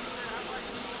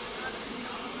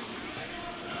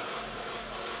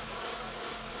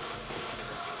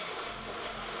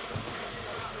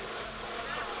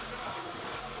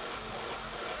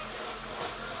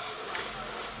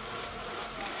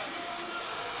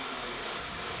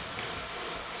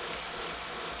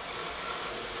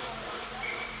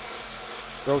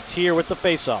 Rotier with the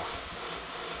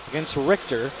face-off against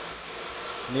Richter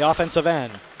in the offensive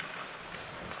end.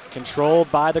 Controlled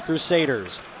by the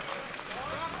Crusaders.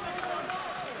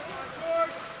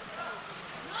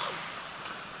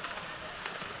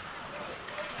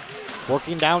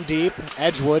 Working down deep,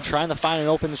 Edgewood trying to find an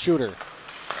open shooter.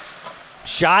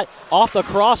 Shot off the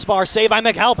crossbar, saved by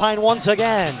McAlpine once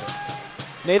again.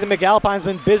 Nathan McAlpine's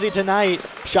been busy tonight.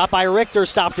 Shot by Richter,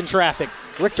 stopped in traffic.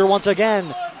 Richter once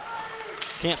again.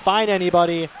 Can't find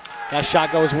anybody. That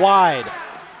shot goes wide.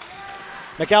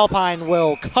 McAlpine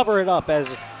will cover it up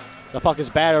as the puck is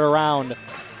batted around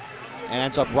and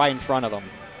ends up right in front of him.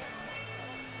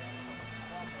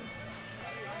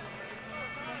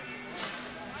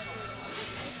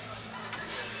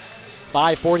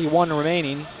 .541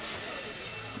 remaining.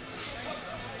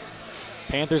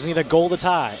 Panthers need a goal to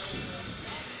tie.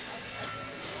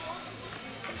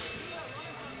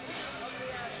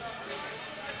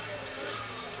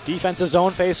 Defensive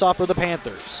zone face-off for the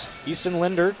Panthers. Easton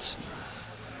Lindert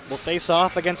will face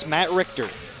off against Matt Richter.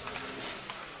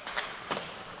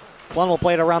 Clun will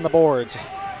play it around the boards.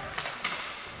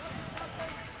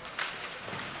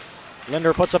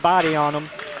 Linder puts a body on him,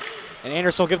 and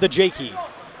Anderson will give to Jakey.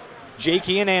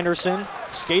 Jakey and Anderson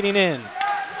skating in.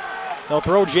 They'll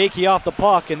throw Jakey off the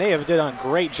puck, and they have done a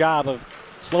great job of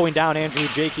slowing down Andrew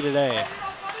Jakey today.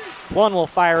 Clun will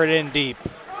fire it in deep.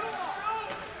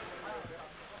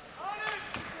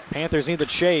 Panthers need the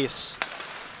chase.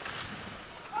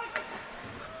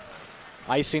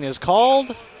 Icing is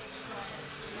called,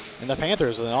 and the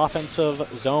Panthers with an offensive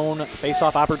zone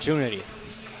face-off opportunity.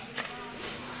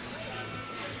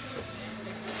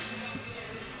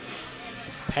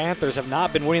 Panthers have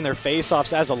not been winning their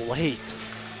face-offs as of late,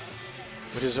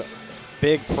 which is a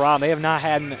big problem. They have not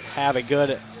have a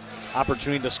good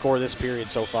opportunity to score this period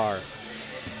so far.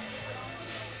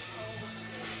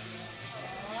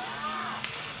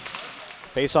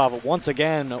 Face-off once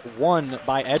again won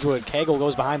by Edgewood. Cagle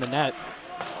goes behind the net.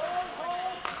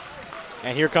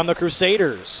 And here come the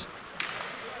Crusaders.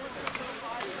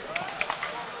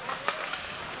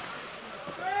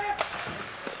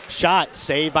 Shot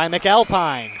saved by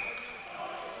McAlpine.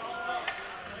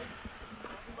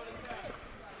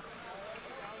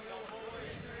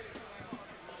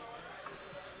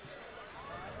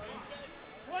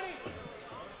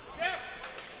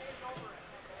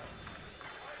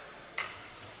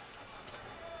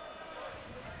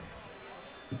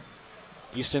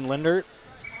 Easton Lindert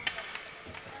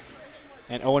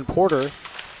and Owen Porter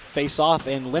face off,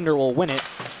 and Linder will win it.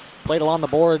 Played along the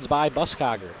boards by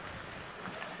Buskogger.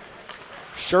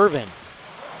 Shervin.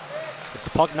 It's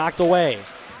the puck knocked away.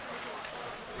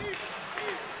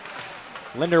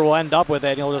 Linder will end up with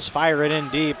it. He'll just fire it in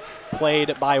deep.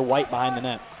 Played by White behind the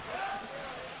net.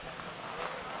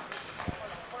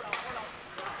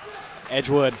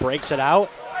 Edgewood breaks it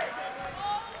out.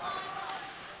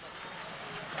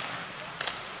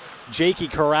 Jakey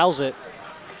corrals it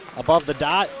above the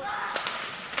dot.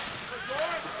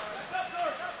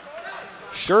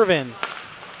 Shervin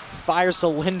fires to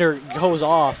Linder, goes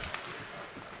off.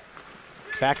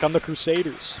 Back on the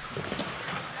Crusaders.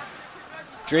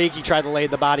 Jakey tried to lay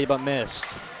the body but missed.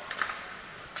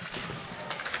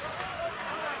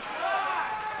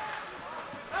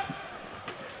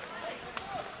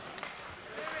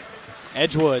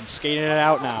 Edgewood skating it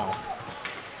out now.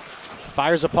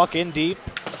 Fires a puck in deep.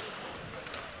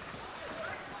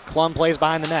 Klum plays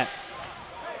behind the net.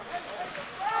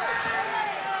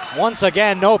 Once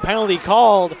again, no penalty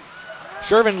called.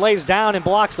 Shervin lays down and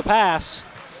blocks the pass.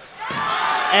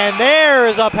 And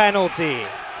there's a penalty.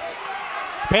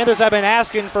 Panthers have been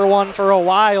asking for one for a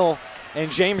while,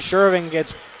 and James Shervin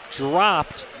gets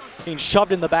dropped, being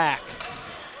shoved in the back.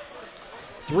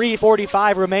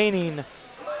 3:45 remaining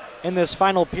in this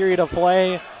final period of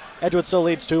play. Edgewood still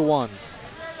leads 2-1.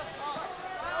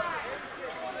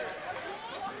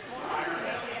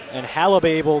 And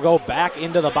Hallababe will go back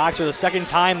into the box for the second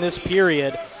time this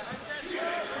period.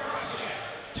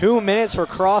 2 minutes for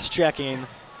cross-checking.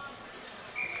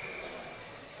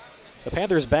 The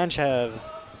Panthers bench has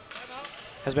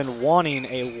been wanting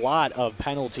a lot of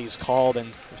penalties called,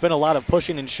 and it's been a lot of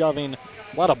pushing and shoving,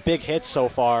 a lot of big hits so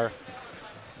far.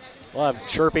 A lot of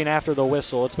chirping after the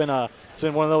whistle. It's been one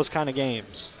of those kind of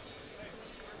games.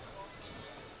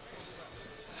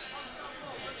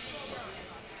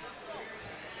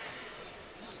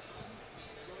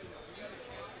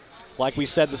 Like we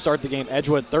said to start the game,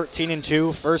 Edgewood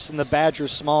 13-2, first in the Badger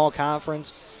Small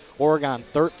Conference. Oregon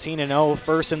 13-0,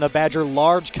 first in the Badger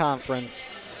Large Conference.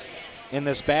 In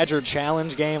this Badger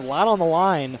Challenge game, a lot on the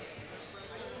line.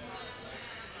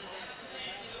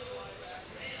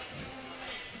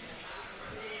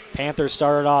 Panthers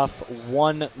started off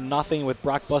 1-0 with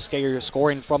Brock Buskager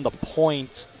scoring from the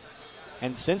point.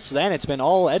 And since then, it's been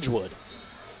all Edgewood.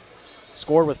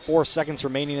 Scored with 4 seconds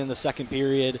remaining in the second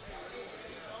period.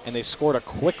 And they scored a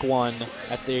quick one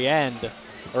at the end,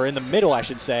 or in the middle, I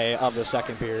should say, of the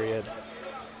second period.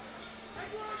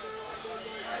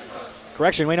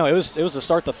 Correction, wait, no, it was to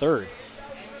start the third.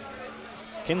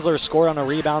 Kinsler scored on a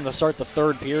rebound to start the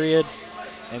third period,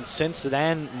 and since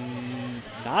then,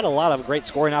 not a lot of great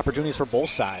scoring opportunities for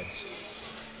both sides.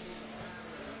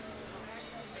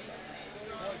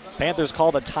 Panthers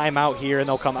called a timeout here, and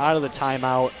they'll come out of the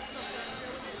timeout.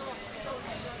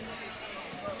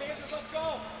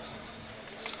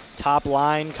 Top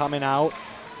line coming out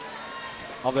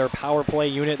of their power play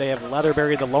unit. They have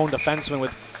Leatherberry, the lone defenseman,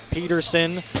 with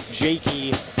Peterson,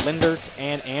 Jakey, Lindert,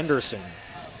 and Anderson.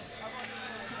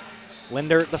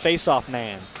 Lindert, the faceoff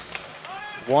man.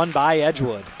 Won by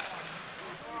Edgewood.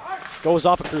 Goes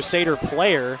off a Crusader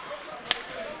player.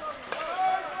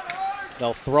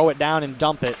 They'll throw it down and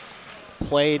dump it.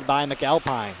 Played by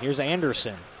McAlpine. Here's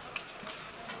Anderson.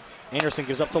 Anderson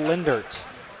gives up to Lindert.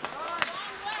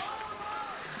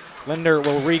 Lindert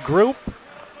will regroup.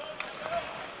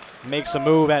 Makes a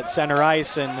move at center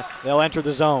ice, and they'll enter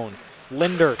the zone.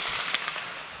 Lindert.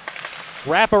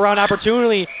 Wraparound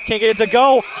opportunity. Can't get it to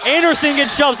go. Anderson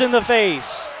gets shoved in the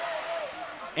face.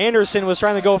 Anderson was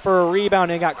trying to go for a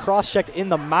rebound and got cross-checked in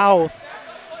the mouth.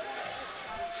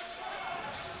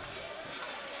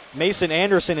 Mason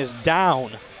Anderson is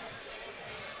down.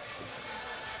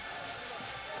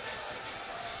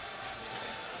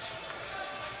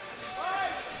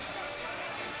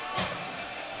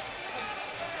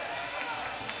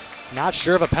 Not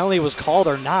sure if a penalty was called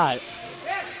or not.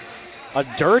 A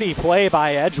dirty play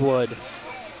by Edgewood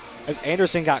as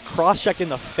Anderson got cross-checked in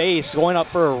the face going up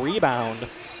for a rebound.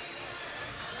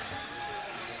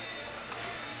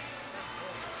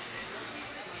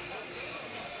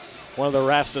 One of the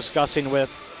refs discussing with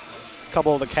a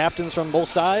couple of the captains from both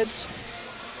sides.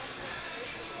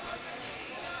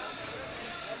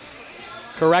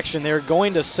 Correction, they're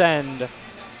going to send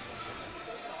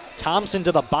Thompson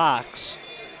to the box.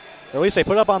 Or at least they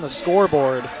put up on the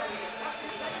scoreboard.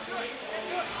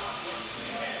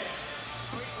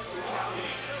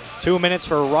 Two minutes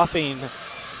for roughing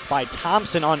by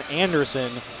Thompson on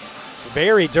Anderson.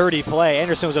 Very dirty play.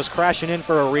 Anderson was just crashing in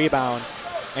for a rebound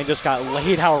and just got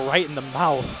laid out right in the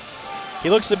mouth. He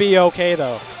looks to be okay,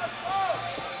 though.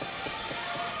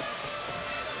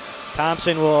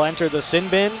 Thompson will enter the sin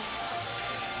bin.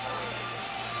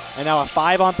 And now a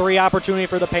 5-on-3 opportunity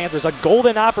for the Panthers. A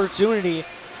golden opportunity.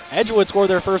 Edgewood scored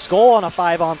their first goal on a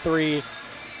 5-on-3.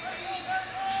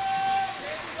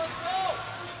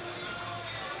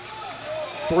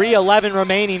 .311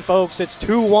 remaining, folks. It's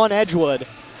 2-1 Edgewood.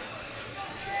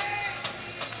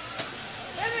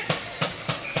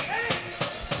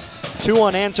 Two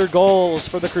unanswered goals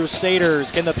for the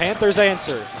Crusaders. Can the Panthers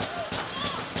answer?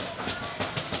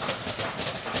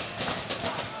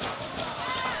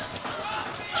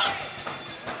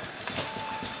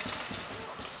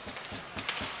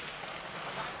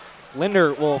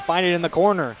 Lindert will find it in the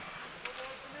corner.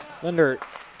 Lindert,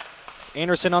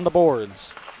 Anderson on the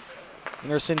boards.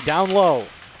 Anderson down low.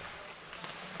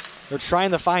 They're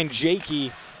trying to find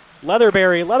Jakey.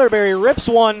 Leatherberry rips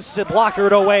one,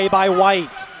 blockered away by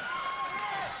White.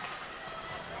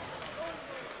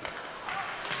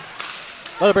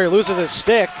 Leatherberry loses his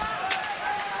stick.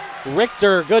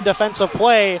 Richter, good defensive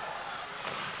play.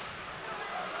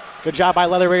 Good job by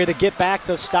Leatherberry to get back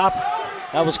to stop.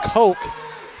 That was Koch.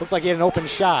 Looked like he had an open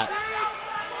shot.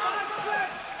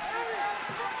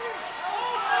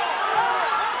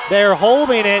 They're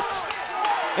holding it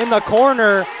in the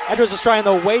corner. Edwards is trying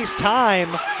to waste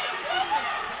time.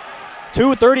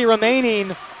 2:30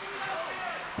 remaining.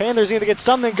 Panthers need to get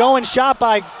something going. Shot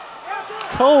by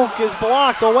Koch is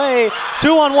blocked away.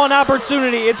 2-on-1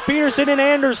 opportunity. It's Peterson and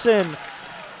Anderson.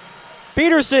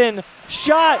 Peterson,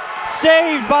 shot,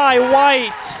 saved by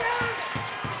White.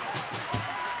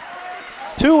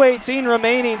 2:18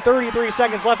 remaining, 33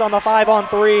 seconds left on the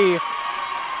 5-on-3.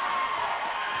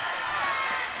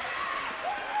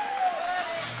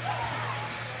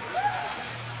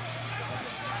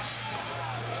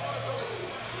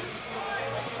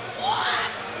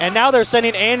 And now they're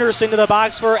sending Anderson to the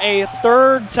box for a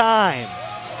third time.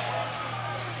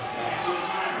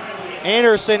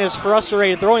 Anderson is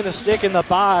frustrated, throwing the stick in the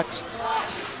box.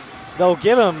 They'll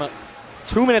give him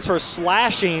 2 minutes for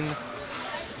slashing.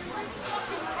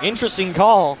 Interesting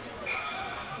call.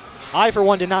 I, for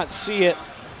one, did not see it.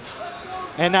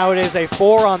 And now it is a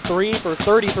 4-on-3 for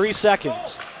 33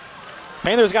 seconds.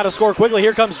 Panthers got to score quickly.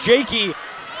 Here comes Jakey.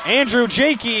 Andrew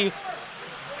Jakey.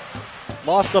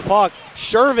 Lost the puck.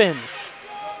 Shervin.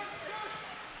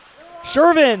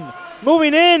 Shervin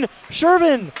moving in.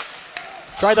 Shervin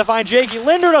tried to find Jakey.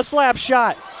 Linder a slap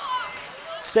shot.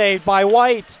 Saved by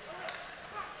White.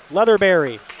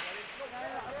 Leatherberry.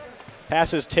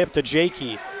 Passes tip to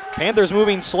Jakey. Panthers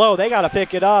moving slow. They got to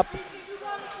pick it up.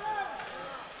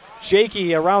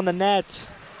 Jakey around the net.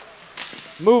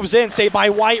 Moves in. Saved by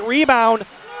White. Rebound.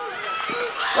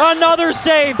 Another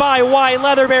save by White.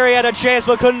 Leatherberry had a chance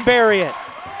but couldn't bury it.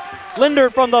 Linder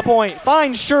from the point.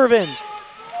 Finds Shervin.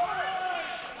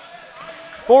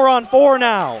 4-on-4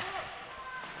 now.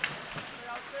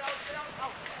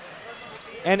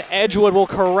 And Edgewood will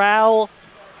corral,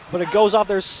 but it goes off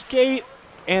their skate,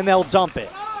 and they'll dump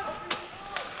it.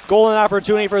 Golden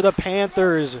opportunity for the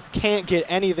Panthers. Can't get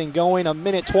anything going.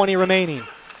 1:20 remaining.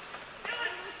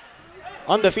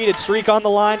 Undefeated streak on the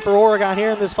line for Oregon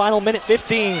here in this final minute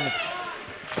 15.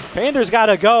 Panthers got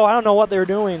to go. I don't know what they're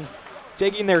doing.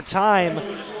 Taking their time.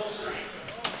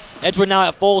 Edgewood now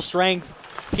at full strength.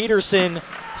 Peterson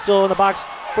still in the box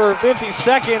for 50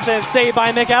 seconds and saved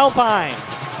by McAlpine.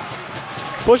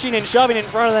 Pushing and shoving in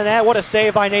front of the net. What a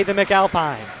save by Nathan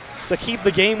McAlpine to keep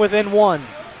the game within one.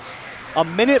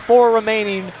 1:04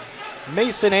 remaining.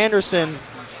 Mason Anderson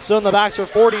still in the box for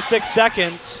 46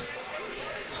 seconds.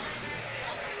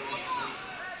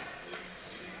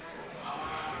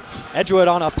 Edgewood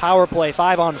on a power play,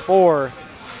 5-on-4.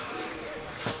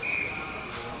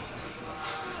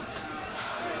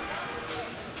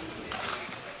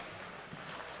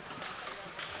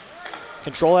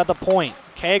 Control at the point.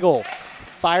 Cagle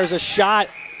fires a shot,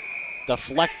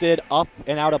 deflected up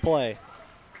and out of play.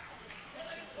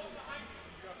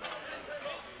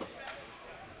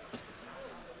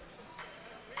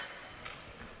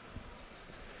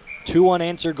 Two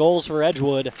unanswered goals for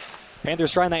Edgewood.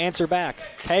 Panthers trying to answer back.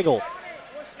 Cagle.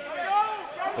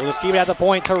 They'll just keep it at the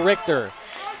point to Richter.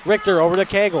 Richter over to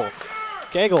Cagle.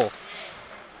 Cagle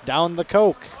down the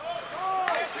Koch.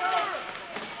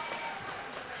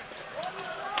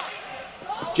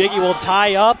 Jakey will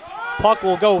tie up. Puck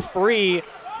will go free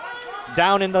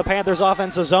down in the Panthers'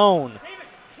 offensive zone.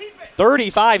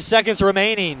 35 seconds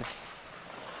remaining.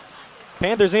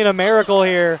 Panthers need a miracle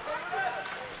here.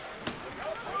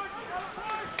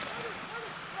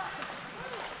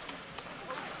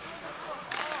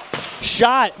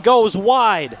 Shot goes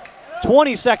wide.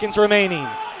 20 seconds remaining.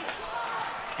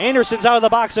 Anderson's out of the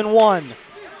box in 1.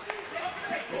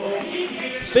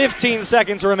 15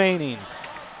 seconds remaining.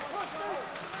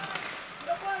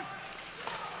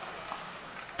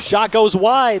 Shot goes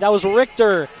wide. That was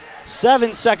Richter.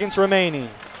 7 seconds remaining.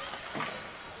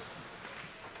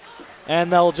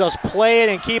 And they'll just play it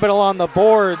and keep it along the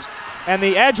boards. And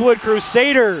the Edgewood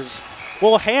Crusaders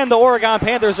will hand the Oregon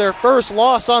Panthers their first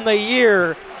loss on the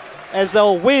year as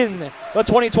they'll win the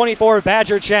 2024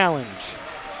 Badger Challenge.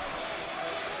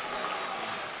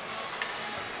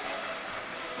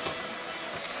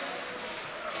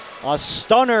 A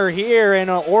stunner here in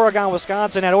Oregon,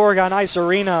 Wisconsin at Oregon Ice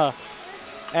Arena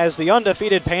as the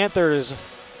undefeated Panthers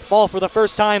fall for the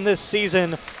first time this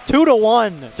season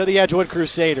 2-1 to the Edgewood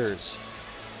Crusaders.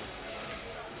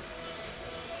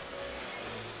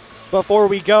 Before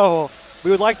we go, we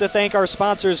would like to thank our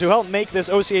sponsors who helped make this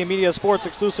OCA Media Sports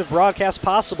exclusive broadcast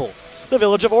possible. The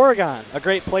Village of Oregon, a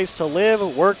great place to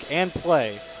live, work, and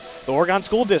play. The Oregon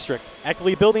School District,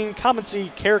 actively building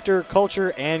competency, character,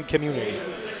 culture, and community.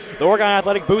 The Oregon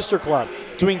Athletic Booster Club,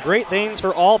 doing great things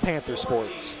for all Panther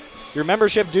sports. Your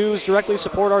membership dues directly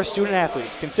support our student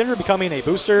athletes. Consider becoming a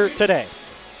booster today.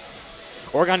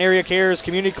 Oregon Area Cares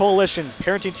Community Coalition,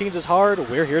 parenting teens is hard,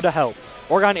 we're here to help.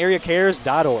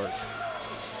 OregonAreaCares.org.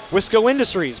 Wisco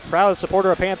Industries, proud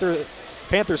supporter of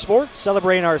Panther sports,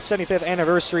 celebrating our 75th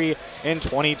anniversary in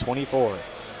 2024.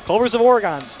 Culvers of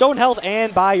Oregon, Stone Health,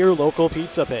 and by your local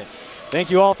pizza pit. Thank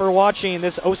you all for watching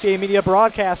this OCA Media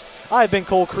broadcast. I've been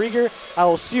Cole Krieger. I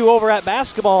will see you over at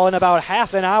basketball in about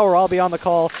half an hour. I'll be on the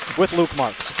call with Luke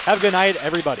Marks. Have a good night,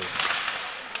 everybody.